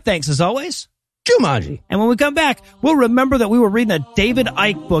 Heath, Eli, thanks as always. Jumanji. And when we come back, we'll remember that we were reading a David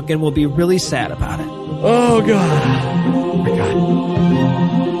Icke book and we'll be really sad about it. Oh, God. Oh, my God.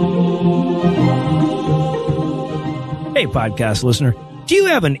 Hey, podcast listener, do you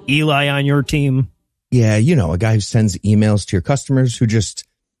have an Eli on your team? Yeah, you know, a guy who sends emails to your customers who just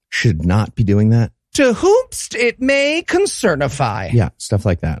should not be doing that. To whomst it may concernify. Yeah, stuff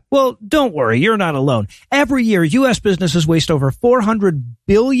like that. Well, don't worry, you're not alone. Every year, U.S. businesses waste over $400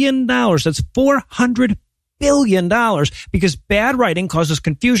 billion. That's $400 billion because bad writing causes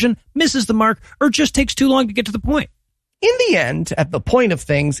confusion, misses the mark, or just takes too long to get to the point. In the end, at the point of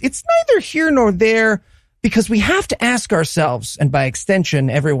things, it's neither here nor there, because we have to ask ourselves, and by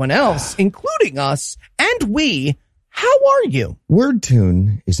extension, everyone else, including us, and we, how are you?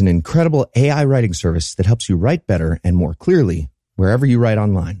 WordTune is an incredible AI writing service that helps you write better and more clearly wherever you write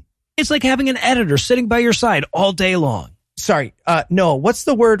online. It's like having an editor sitting by your side all day long. Sorry, no, what's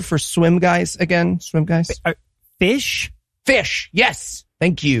the word for swim guys again? Swim guys? Fish? Fish, yes.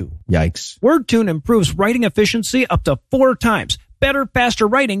 Thank you. Yikes. WordTune improves writing efficiency up to 4 times. Better, faster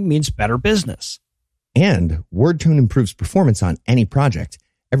writing means better business. And WordTune improves performance on any project.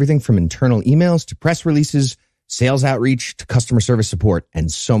 Everything from internal emails to press releases, sales outreach to customer service support,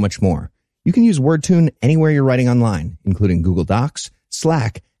 and so much more. You can use WordTune anywhere you're writing online, including Google Docs,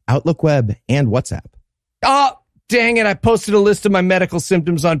 Slack, Outlook Web, and WhatsApp. Oh, dang it. I posted a list of my medical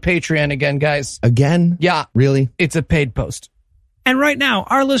symptoms on Patreon again, guys. Again? Yeah. Really? It's a paid post. And right now,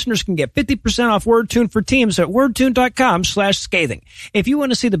 our listeners can get 50% off WordTune for Teams at wordtune.com/scathing. If you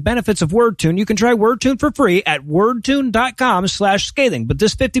want to see the benefits of WordTune, you can try WordTune for free at wordtune.com/scathing. But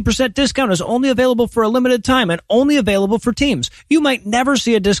this 50% discount is only available for a limited time and only available for Teams. You might never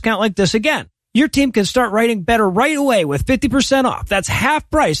see a discount like this again. Your team can start writing better right away with 50% off. That's half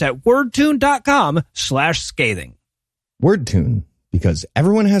price at wordtune.com/scathing. WordTune, because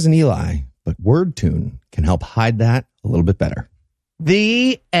everyone has an Eli, but WordTune can help hide that a little bit better.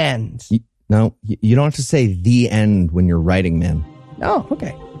 The end. No, you don't have to say the end when you're writing, man. Oh,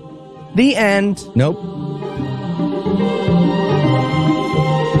 okay. The end. Nope.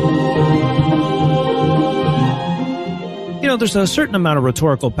 You know, there's a certain amount of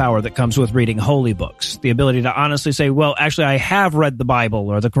rhetorical power that comes with reading holy books. The ability to honestly say, well, actually, I have read the Bible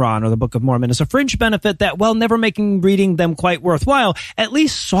or the Quran or the Book of Mormon is a fringe benefit that, while never making reading them quite worthwhile, at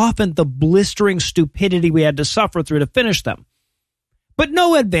least softened the blistering stupidity we had to suffer through to finish them. But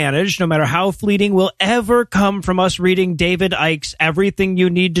no advantage, no matter how fleeting, will ever come from us reading David Icke's Everything You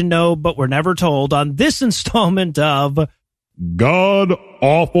Need to Know But Were Never Told on this installment of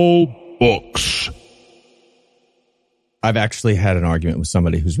God-awful books. I've actually had an argument with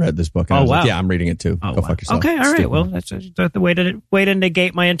somebody who's read this book. And I was like, yeah, I'm reading it too. Go fuck yourself. Okay, all right. Stupid. Well, that's the way to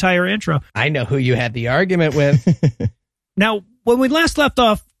negate my entire intro. I know who you had the argument with. Now, when we last left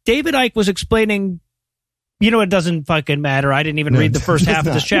off, David Icke was explaining, you know, it doesn't fucking matter. I didn't even read the first half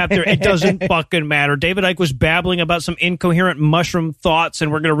of this chapter. It doesn't fucking matter. David Icke was babbling about some incoherent mushroom thoughts,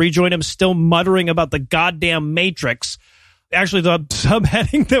 and we're going to rejoin him still muttering about the goddamn Matrix. Actually, the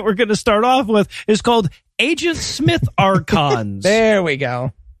subheading that we're going to start off with is called Agent Smith Archons. There we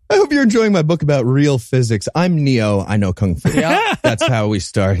go. I hope you're enjoying my book about real physics. I'm Neo. I know Kung Fu. Yeah. That's how we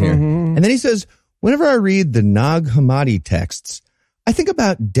start here. Mm-hmm. And then he says, whenever I read the Nag Hammadi texts, I think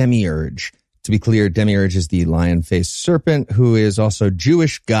about Demiurge, To be clear, Demiurge is the lion-faced serpent who is also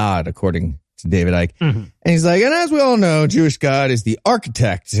Jewish God, according to David Icke. And he's like, and as we all know, Jewish God is the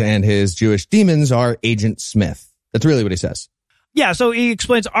architect and his Jewish demons are Agent Smith. That's really what he says. Yeah, so he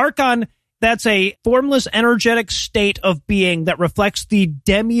explains Archon, that's a formless energetic state of being that reflects the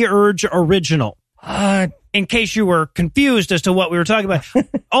Demiurge original. In case you were confused as to what we were talking about.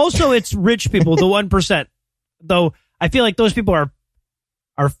 Also, it's rich people, the 1%. Though I feel like those people are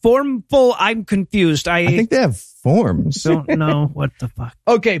formful. I'm confused. I think they have forms. Don't know what the fuck.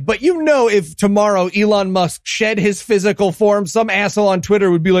 Okay, but if tomorrow Elon Musk shed his physical form, some asshole on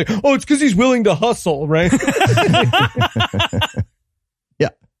Twitter would be like, oh, it's because he's willing to hustle, right? Yeah.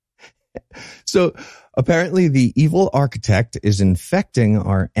 So apparently the evil architect is infecting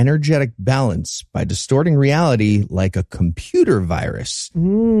our energetic balance by distorting reality like a computer virus.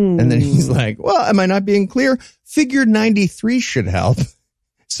 And then he's like, well, am I not being clear? Figure 93 should help.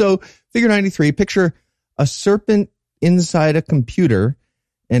 So figure 93, picture a serpent inside a computer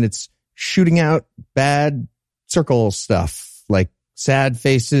and it's shooting out bad circle stuff like sad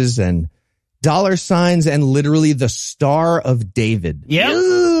faces and dollar signs and literally the Star of David. Yeah.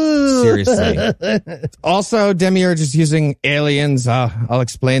 Seriously. Also, Demiurge is using aliens. I'll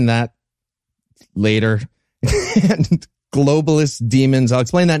explain that later. And globalist demons. I'll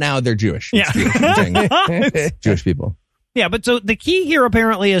explain that now. They're Jewish. Yeah. It's Jewish people. Yeah, but so the key here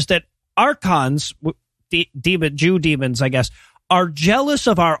apparently is that Archons, Jew demons, I guess, are jealous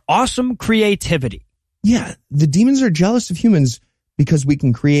of our awesome creativity. Yeah, the demons are jealous of humans because we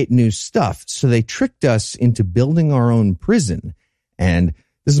can create new stuff. So they tricked us into building our own prison. And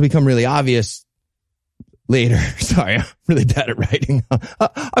this will become really obvious later. Sorry, I'm really bad at writing.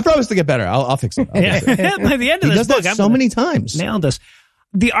 I promise to get better. I'll fix it. By the end of he this does book, that so many times. Nailed this.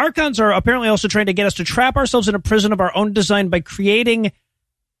 The Archons are apparently also trying to get us to trap ourselves in a prison of our own design by creating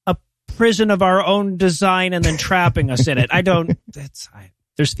a prison of our own design and then trapping us in it.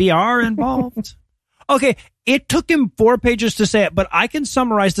 There's VR involved. Okay, it took him 4 pages to say it, but I can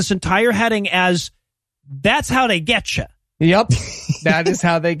summarize this entire heading as that's how they get you. Yep, that is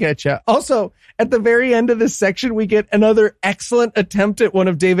how they get you. Also, at the very end of this section, we get another excellent attempt at one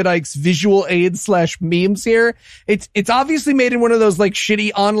of David Icke's visual aids / memes here. It's obviously made in one of those like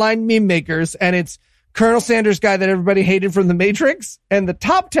shitty online meme makers, and it's Colonel Sanders guy that everybody hated from The Matrix. And the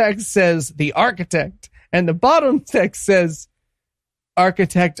top text says the architect, and the bottom text says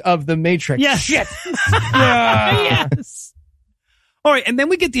architect of the Matrix. Yes. Shit. Yes. All right, and then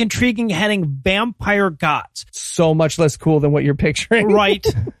we get the intriguing heading vampire gods. So much less cool than what you're picturing. Right.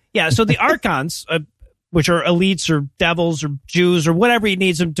 Yeah, so the Archons, which are elites or devils or Jews or whatever he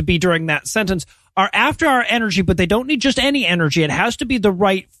needs them to be during that sentence, are after our energy, but they don't need just any energy. It has to be the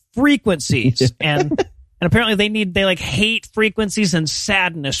right frequencies. And apparently they hate frequencies and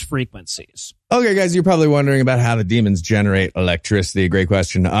sadness frequencies. Okay, guys, you're probably wondering about how the demons generate electricity. Great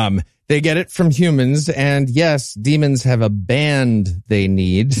question. They get it from humans, and yes, demons have a band they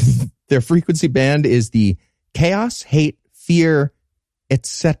need. Their frequency band is the chaos, hate, fear,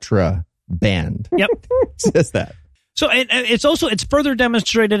 etc. band. Yep. Says that. So it's further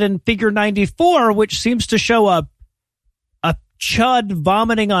demonstrated in figure 94, which seems to show a chud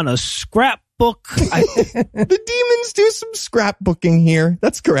vomiting on a scrapbook. The demons do some scrapbooking here.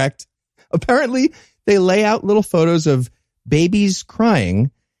 That's correct. Apparently, they lay out little photos of babies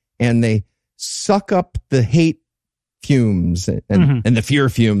crying, and they suck up the hate fumes and the fear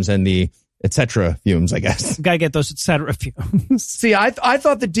fumes and the etc. fumes, I guess. Gotta get those etc. fumes. See, I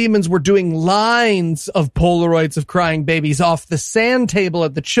thought the demons were doing lines of Polaroids of crying babies off the sand table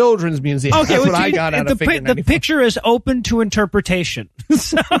at the Children's Museum. Okay, that's what I got out of figure 94. The picture is open to interpretation.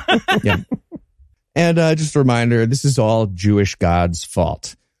 Yeah. And just a reminder, this is all Jewish God's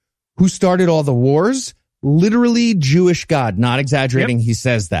fault. Who started all the wars? Literally Jewish God, not exaggerating. Yep. He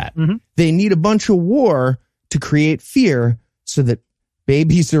says that. They need a bunch of war to create fear so that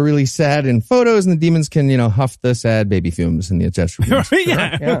babies are really sad in photos and the demons can, huff the sad baby fumes and the etc.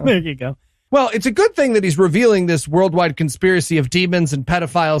 Yeah, there you go. Well, it's a good thing that he's revealing this worldwide conspiracy of demons and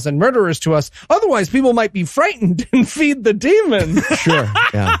pedophiles and murderers to us. Otherwise, people might be frightened and feed the demons. Sure,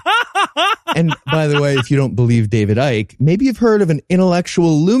 yeah. And by the way, if you don't believe David Icke, maybe you've heard of an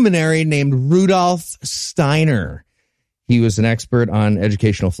intellectual luminary named Rudolf Steiner. He was an expert on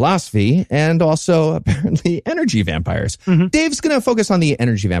educational philosophy and also apparently energy vampires. Dave's going to focus on the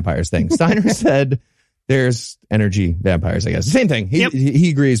energy vampires thing. Steiner said there's energy vampires, I guess. Same thing. He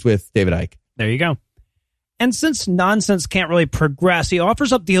agrees with David Icke. There you go. And since nonsense can't really progress, he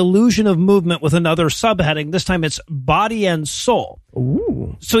offers up the illusion of movement with another subheading. This time it's body and soul.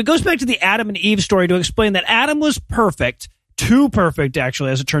 Ooh. So he goes back to the Adam and Eve story to explain that Adam was perfect too perfect,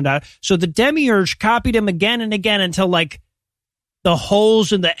 actually, as it turned out. So the demiurge copied him again and again until, like, the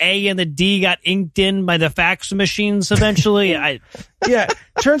holes in the A and the D got inked in by the fax machines eventually. Yeah,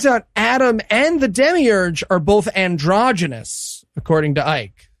 turns out Adam and the demiurge are both androgynous, according to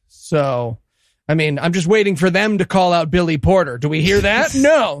Icke. So, I mean, I'm just waiting for them to call out Billy Porter. Do we hear that?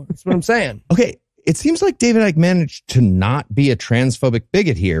 No, that's what I'm saying. Okay, it seems like David Icke managed to not be a transphobic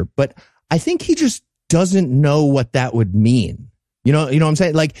bigot here, but I think he just doesn't know what that would mean. You know what I'm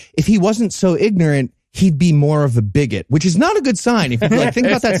saying? Like, if he wasn't so ignorant, he'd be more of a bigot, which is not a good sign. If you like, think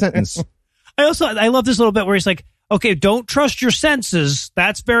about that sentence. I love this little bit where he's like, okay, don't trust your senses.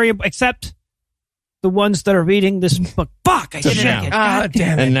 That's very, except the ones that are reading this book. Fuck, I did it again. Ah,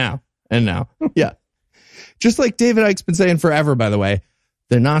 damn it. And now. Yeah. Just like David Icke's been saying forever, by the way,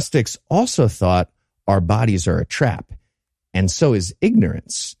 the Gnostics also thought our bodies are a trap. And so is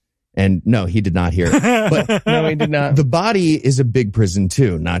ignorance. And no, he did not hear it. But no, he did not. The body is a big prison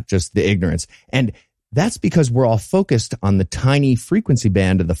too, not just the ignorance. And that's because we're all focused on the tiny frequency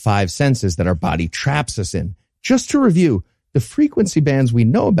band of the 5 senses that our body traps us in. Just to review, the frequency bands we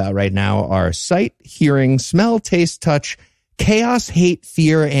know about right now are sight, hearing, smell, taste, touch, chaos, hate,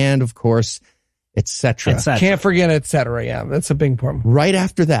 fear, and, of course, etc. Can't forget etc. Yeah, that's a big problem. Right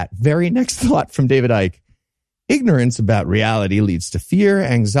after that, very next thought from David Icke. Ignorance about reality leads to fear,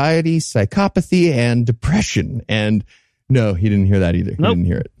 anxiety, psychopathy, and depression. And no, he didn't hear that either. Nope. He didn't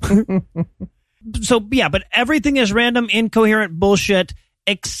hear it. So, yeah, but everything is random, incoherent bullshit,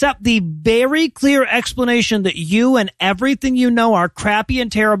 except the very clear explanation that you and everything you know are crappy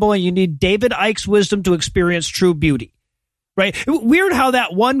and terrible, and you need David Icke's wisdom to experience true beauty. Right? Weird how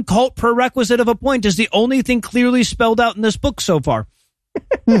that one cult prerequisite of a point is the only thing clearly spelled out in this book so far.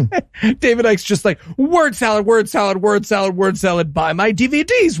 David Icke's just like, word salad, word salad, word salad, word salad, buy my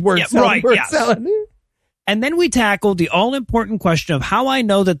DVDs, word salad, right, word salad. And then we tackled the all-important question of how I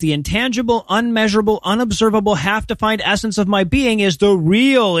know that the intangible, unmeasurable, unobservable, half-defined essence of my being is the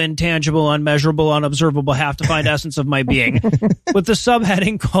real intangible, unmeasurable, unobservable, half-defined essence of my being, with the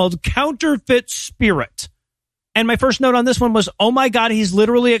subheading called Counterfeit Spirit. And my first note on this one was, oh my God, he's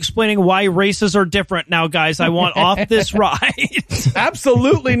literally explaining why races are different now, guys. I want off this ride.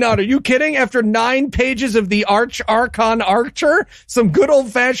 Absolutely not. Are you kidding? After 9 pages of the Archon Archer, some good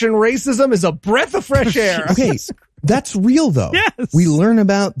old-fashioned racism is a breath of fresh air. Okay, that's real, though. Yes. We learn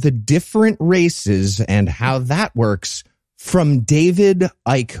about the different races and how that works from David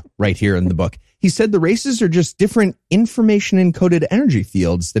Icke right here in the book. He said the races are just different information-encoded energy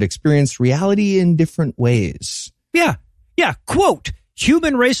fields that experience reality in different ways. Yeah. Quote,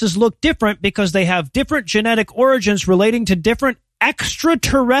 human races look different because they have different genetic origins relating to different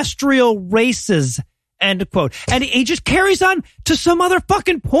extraterrestrial races. End quote. And he just carries on to some other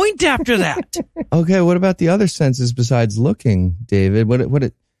fucking point after that. Okay, what about the other senses besides looking,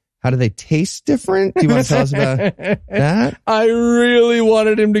 David? How do they taste different? Do you want to tell us about that? I really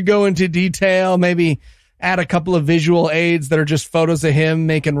wanted him to go into detail, maybe add a couple of visual aids that are just photos of him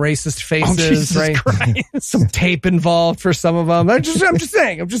making racist faces, right? Some tape involved for some of them. I'm just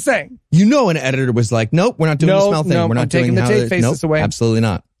saying. You know, an editor was like, nope, we're not doing the smell thing. No, we're not taking the tape faces away. Absolutely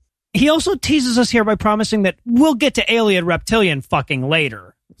not. He also teases us here by promising that we'll get to alien reptilian fucking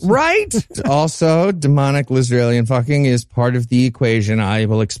later. Right? Also, demonic lizard alien fucking is part of the equation. I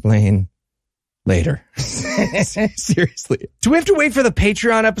will explain later. Seriously. Do we have to wait for the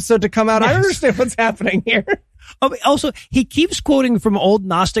Patreon episode to come out? Yes. I don't understand what's happening here. Also, he keeps quoting from old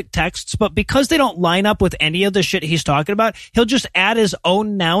Gnostic texts, but because they don't line up with any of the shit he's talking about, he'll just add his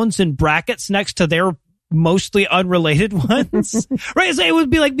own nouns in brackets next to their mostly unrelated ones. Right? So it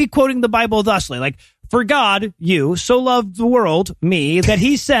would be like me quoting the Bible thusly, like, for God, you, so loved the world, me, that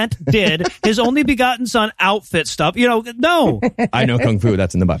he did his only begotten son outfit stuff. No. I know Kung Fu,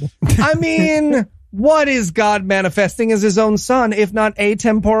 that's in the Bible. I mean, what is God manifesting as his own son, if not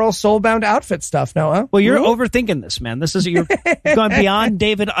atemporal, soul-bound outfit stuff, Noah? Well, you're overthinking this, man. You're going beyond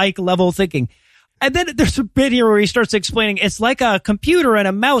David Icke level thinking. And then there's a bit here where he starts explaining, it's like a computer and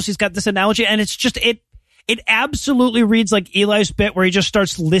a mouse. He's got this analogy, and it's just, it absolutely reads like Eli's bit where he just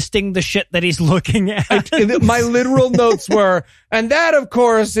starts listing the shit that he's looking at. My literal notes were, and that, of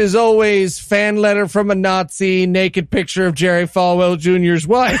course, is always fan letter from a Nazi, naked picture of Jerry Falwell Jr.'s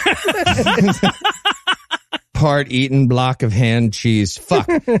wife. Part eaten block of hand cheese. Fuck.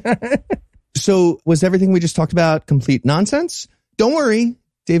 So was everything we just talked about complete nonsense? Don't worry.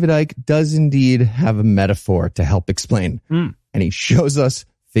 David Icke does indeed have a metaphor to help explain. And he shows us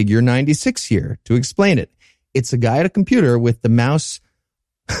figure 96 here to explain it. It's a guy at a computer with the mouse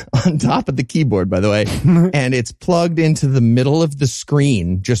on top of the keyboard, by the way, and it's plugged into the middle of the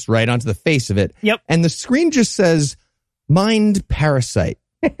screen, just right onto the face of it. Yep. And the screen just says Mind parasite.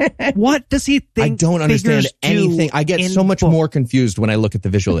 What does he think? I don't understand anything. I get so much more confused when I look at the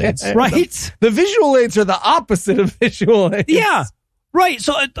visual aids. Right? The visual aids are the opposite of visual aids. Yeah. Right.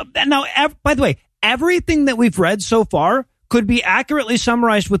 So now, by the way, everything that we've read so far could be accurately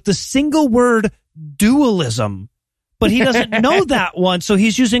summarized with the single word dualism. But he doesn't know that one, so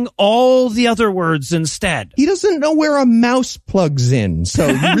he's using all the other words instead. He doesn't know where a mouse plugs in. So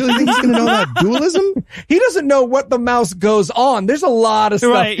you really think he's going to know about dualism? He doesn't know what the mouse goes on. There's a lot of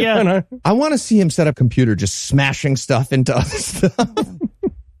stuff going on. I want to see him set up a computer just smashing stuff into other stuff.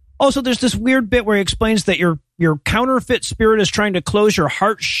 Also, there's this weird bit where he explains that your counterfeit spirit is trying to close your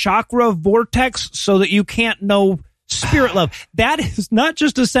heart chakra vortex so that you can't know spirit love. That is not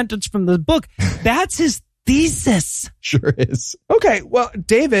just a sentence from the book. That's his thesis. Sure is. Okay, well,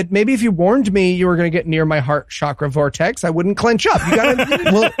 David, maybe if you warned me you were going to get near my heart chakra vortex, I wouldn't clench up. You got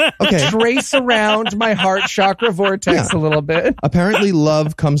to trace around my heart chakra vortex a little bit. Apparently,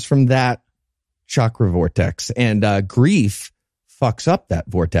 love comes from that chakra vortex, and grief fucks up that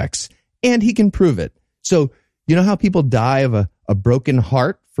vortex, and he can prove it. So, you know how people die of a broken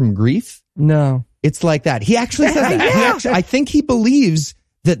heart from grief? No. It's like that. He actually says that. I think he believes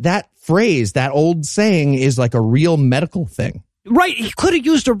that phrase, that old saying, is like a real medical thing. Right. He could have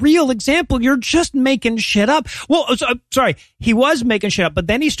used a real example. You're just making shit up. Well, sorry. He was making shit up, but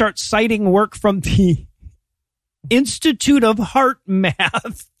then he starts citing work from the Institute of Heart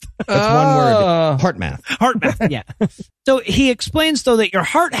Math. That's one word. Heart math. Heart math, yeah. So he explains, though, that your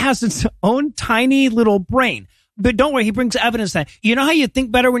heart has its own tiny little brain. But don't worry, he brings evidence that, you know how you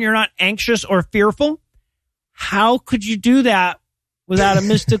think better when you're not anxious or fearful? How could you do that without a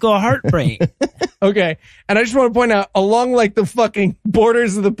mystical heart brain? Okay. And I just want to point out, along like the fucking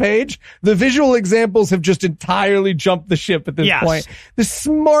borders of the page, the visual examples have just entirely jumped the ship at this point. The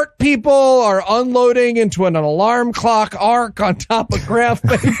smart people are unloading into an alarm clock arc on top of graph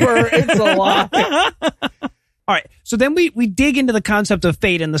paper. It's a lot. All right. So then we dig into the concept of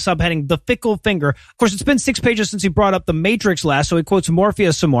fate in the subheading, the fickle finger. Of course, it's been 6 pages since he brought up the Matrix last, so he quotes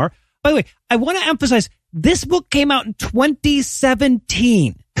Morpheus some more. By the way, I want to emphasize, this book came out in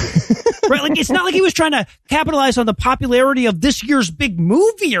 2017. Right? Like, it's not like he was trying to capitalize on the popularity of this year's big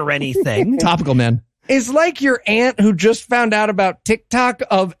movie or anything. Topical, man. It's like your aunt who just found out about TikTok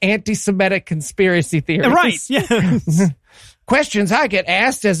of anti-Semitic conspiracy theories. Right. Yeah. Questions I get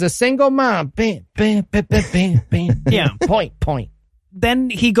asked as a single mom. Bam, bam, bam, bam, bam, bam. Yeah. Point. Then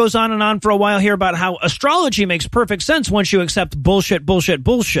he goes on and on for a while here about how astrology makes perfect sense once you accept bullshit.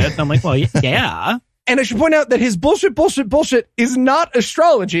 And I'm like, well, yeah. And I should point out that his bullshit is not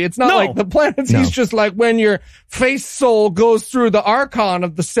astrology. It's not like the planets. No. He's just like when your face soul goes through the Archon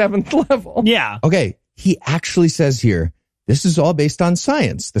of the 7th level. Yeah. Okay. He actually says here, this is all based on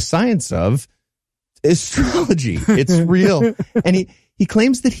science, the science of astrology. It's real. And he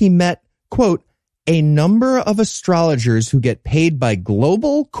claims that he met, quote, a number of astrologers who get paid by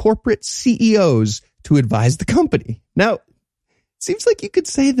global corporate CEOs to advise the company. Now, seems like you could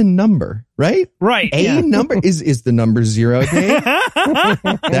say the number, right? Right. A number is the number 0, Dave?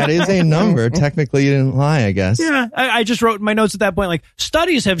 That is a number. Technically, you didn't lie, I guess. Yeah. I just wrote in my notes at that point, like,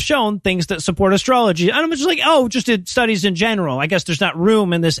 studies have shown things that support astrology. And I'm just like, just did studies in general. I guess there's not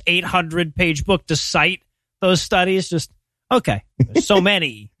room in this 800-page book to cite those studies. Just, okay. There's so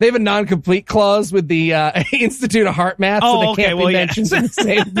many. They have a non-complete clause with the Institute of Heart Math, so they can't be mentioned in the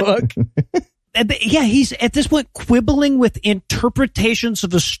same book. Yeah, he's at this point quibbling with interpretations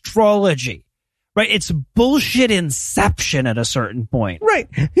of astrology, right? It's bullshit inception at a certain point. Right.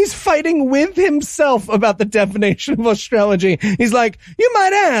 He's fighting with himself about the definition of astrology. He's like, you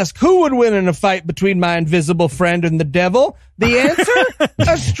might ask, who would win in a fight between my invisible friend and the devil? The answer?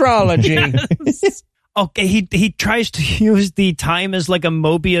 Astrology. Yes. Okay, he tries to use the time as like a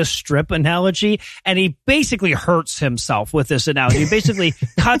Mobius strip analogy, and he basically hurts himself with this analogy. He basically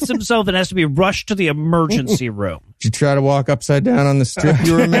cuts himself and has to be rushed to the emergency room. Did you try to walk upside down on the strip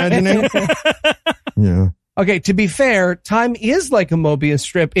you were imagining? Yeah. Okay, to be fair, time is like a Mobius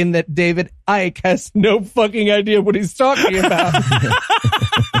strip in that David Icke has no fucking idea what he's talking about.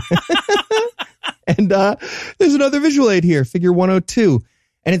 And there's another visual aid here, figure 102.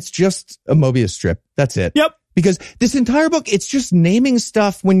 And it's just a Mobius strip. That's it. Yep. Because this entire book, it's just naming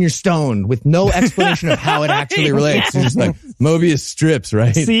stuff when you're stoned with no explanation of how it actually relates. It's just like Mobius strips,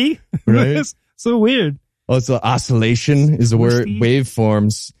 right? See? Right? So weird. Also, oscillation is the word.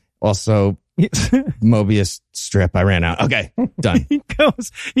 Waveforms. Also, Mobius strip. I ran out. Okay, done.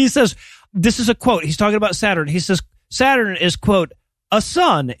 He says, this is a quote. He's talking about Saturn. He says, Saturn is, quote, a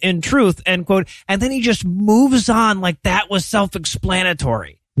sun, in truth, end quote. And then he just moves on like that was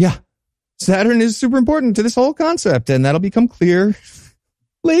self-explanatory. Yeah. Saturn is super important to this whole concept, and that'll become clear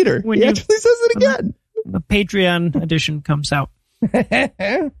later. He actually says it again. The Patreon edition comes out.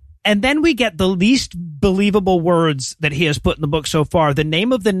 And then we get the least believable words that he has put in the book so far. The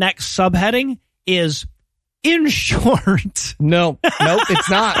name of the next subheading is "In Short." Nope, it's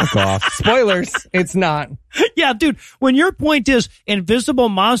not. Spoilers, it's not. Yeah, dude, when your point is invisible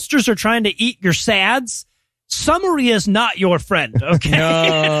monsters are trying to eat your sads, summary is not your friend, okay?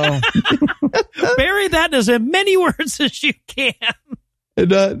 No. Bury that in as many words as you can. And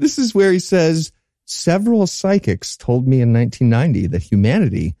this is where he says, several psychics told me in 1990 that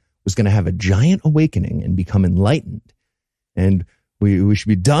humanity was going to have a giant awakening and become enlightened. And we should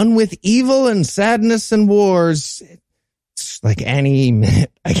be done with evil and sadness and wars. It's like any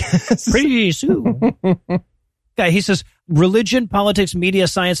minute, I guess. Pretty soon. Guy, he says, religion, politics, media,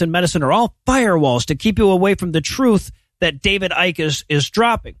 science, and medicine are all firewalls to keep you away from the truth that David Icke is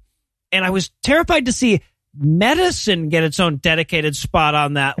dropping. And I was terrified to see medicine get its own dedicated spot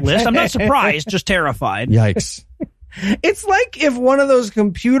on that list. I'm not surprised, just terrified. Yikes. It's like if one of those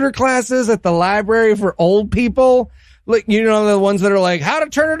computer classes at the library for old people, like, you know, the ones that are like, how to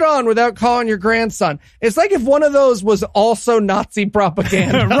turn it on without calling your grandson. It's like if one of those was also Nazi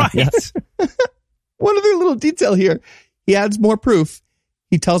propaganda. Right. Yes. One other little detail here. He adds more proof.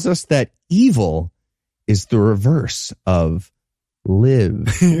 He tells us that evil is the reverse of live.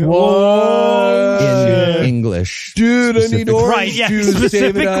 Whoa. In English. Dude, I need orange Right, yeah, juice,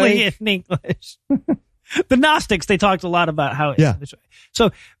 specifically in English. The Gnostics, they talked a lot about how Yeah.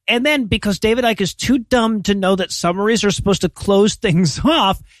 So, and then because David Icke is too dumb to know that summaries are supposed to close things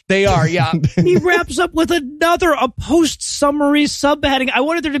off, They are, yeah. he wraps up with a post-summary subheading. I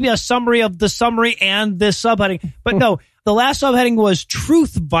wanted there to be a summary of the summary and this subheading, but no, the last subheading was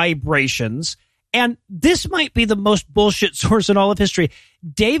truth vibrations. And this might be the most bullshit source in all of history.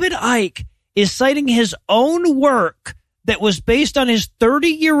 David Icke is citing his own work that was based on his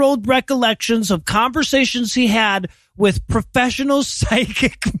 30-year-old recollections of conversations he had with professional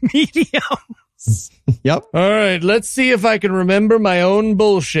psychic mediums. Yep. All right, let's see if I can remember my own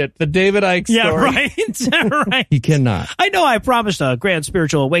bullshit. The David Icke story. Yeah, right. Right. He cannot. I know I promised a grand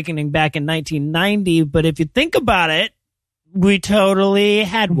spiritual awakening back in 1990, but if you think about it, we totally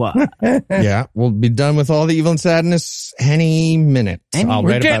had one. Yeah, we'll be done with all the evil and sadness any minute. I'll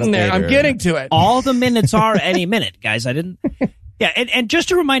We're write about getting it there. later. I'm getting to it. All the minutes are any minute, guys. I didn't. Yeah, and just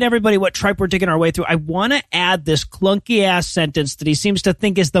to remind everybody what tripe we're digging our way through, I want to add this clunky ass sentence that he seems to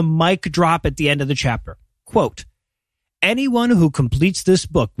think is the mic drop at the end of the chapter. Quote, anyone who completes this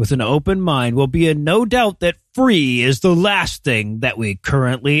book with an open mind will be in no doubt that free is the last thing that we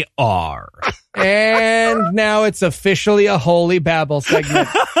currently are. And now it's officially a Holy Babble segment.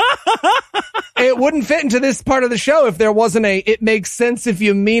 It wouldn't fit into this part of the show if there wasn't a "it makes sense if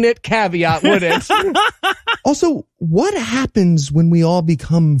you mean it" caveat, would it? Also, what happens when we all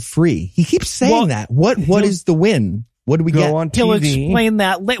become free? He keeps saying that. What is the win? What do we get? Go on He'll TV, explain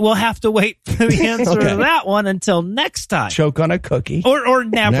that. We'll have to wait for the answer Okay. to that one until next time. choke on a cookie. Or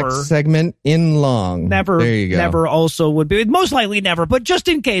never. Next segment in long. Never, There you go. never also would be. Most likely never, but just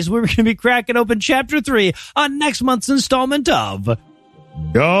in case, we're going to be cracking open Chapter 3 on next month's installment of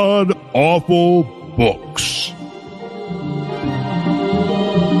God Awful Books.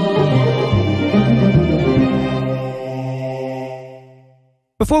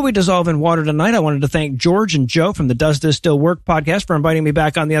 Before we dissolve in water tonight, I wanted to thank George and Joe from the Does This Still Work podcast for inviting me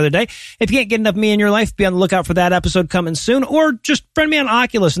back on the other day. If you can't get enough of me in your life, be on the lookout for that episode coming soon, or just friend me on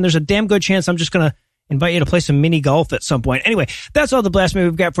Oculus, and there's a damn good chance I'm just going to invite you to play some mini golf at some point. Anyway, that's all the blasphemy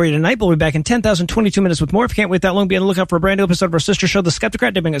we've got for you tonight. We'll be back in 10,022 minutes with more. If you can't wait that long, be on the lookout for a brand new episode of our sister show, The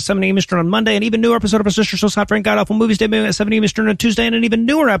Skeptocrat, debuting at 7 a.m. Eastern on Monday, an even newer episode of our sister show, Scott Frank God Awful Movies, debuting at 7 a.m. Eastern on Tuesday, and an even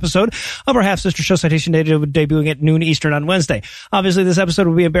newer episode of our half-sister show, Citation Data, debuting at noon Eastern on Wednesday. Obviously, this episode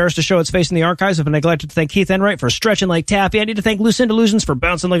will be embarrassed to show its face in the archives. I've neglected to thank Keith Enright for stretching like taffy. I need to thank Lucinda Illusions for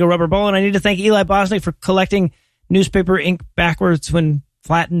bouncing like a rubber ball, and I need to thank Eli Bosnick for collecting newspaper ink backwards when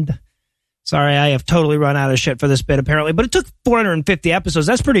flattened. Sorry, I have totally run out of shit for this bit, apparently, but it took 450 episodes.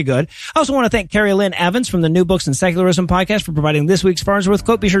 That's pretty good. I also want to thank Carrie Lynn Evans from the New Books and Secularism podcast for providing this week's Farnsworth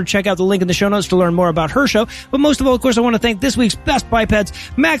quote. Be sure to check out the link in the show notes to learn more about her show. But most of all, of course, I want to thank this week's best bipeds,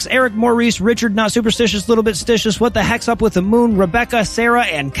 Max, Eric, Maurice, Richard, Not Superstitious, Little Bit Stitious, What the Heck's Up with the Moon, Rebecca, Sarah,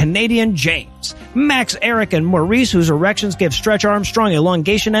 and Canadian James. Max, Eric, and Maurice, whose erections give Stretch Armstrong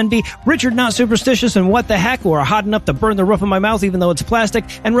elongation envy, Richard Not Superstitious and What the Heck, who are hot enough to burn the roof of my mouth even though it's plastic,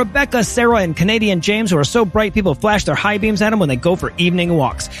 and Rebecca, Sarah, and Canadian James, who are so bright people flash their high beams at them when they go for evening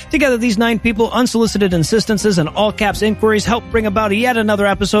walks. Together, these 9 people, unsolicited insistences, and all-caps inquiries help bring about yet another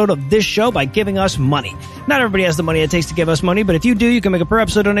episode of this show by giving us money. Not everybody has the money it takes to give us money, but if you do, you can make a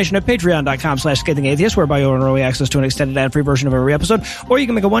per-episode donation at patreon.com/Scathing Atheist, whereby you'll earn early access to an extended ad-free version of every episode, or you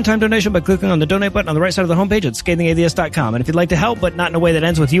can make a one-time donation by clicking on the donate button on the right side of the homepage at scathingatheist.com. And if you'd like to help, but not in a way that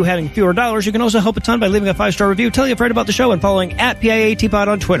ends with you having fewer dollars, you can also help a ton by leaving a 5-star review, telling a friend about the show, and following at PIATPod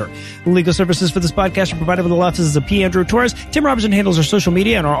on Twitter. The legal services for this podcast are provided with the offices of P. Andrew Torres. Tim Robertson handles our social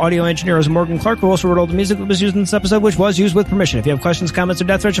media, and our audio engineer is Morgan Clark, who also wrote all the music that was used in this episode, which was used with permission. If you have questions, comments, or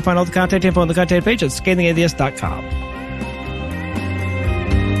death threats, you'll find all the contact info on the contact page at scathingatheist.com.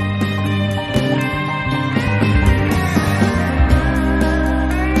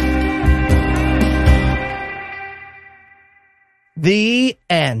 The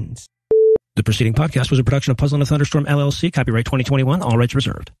end. The preceding podcast was a production of Puzzle and a Thunderstorm, LLC. Copyright 2021. All rights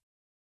reserved.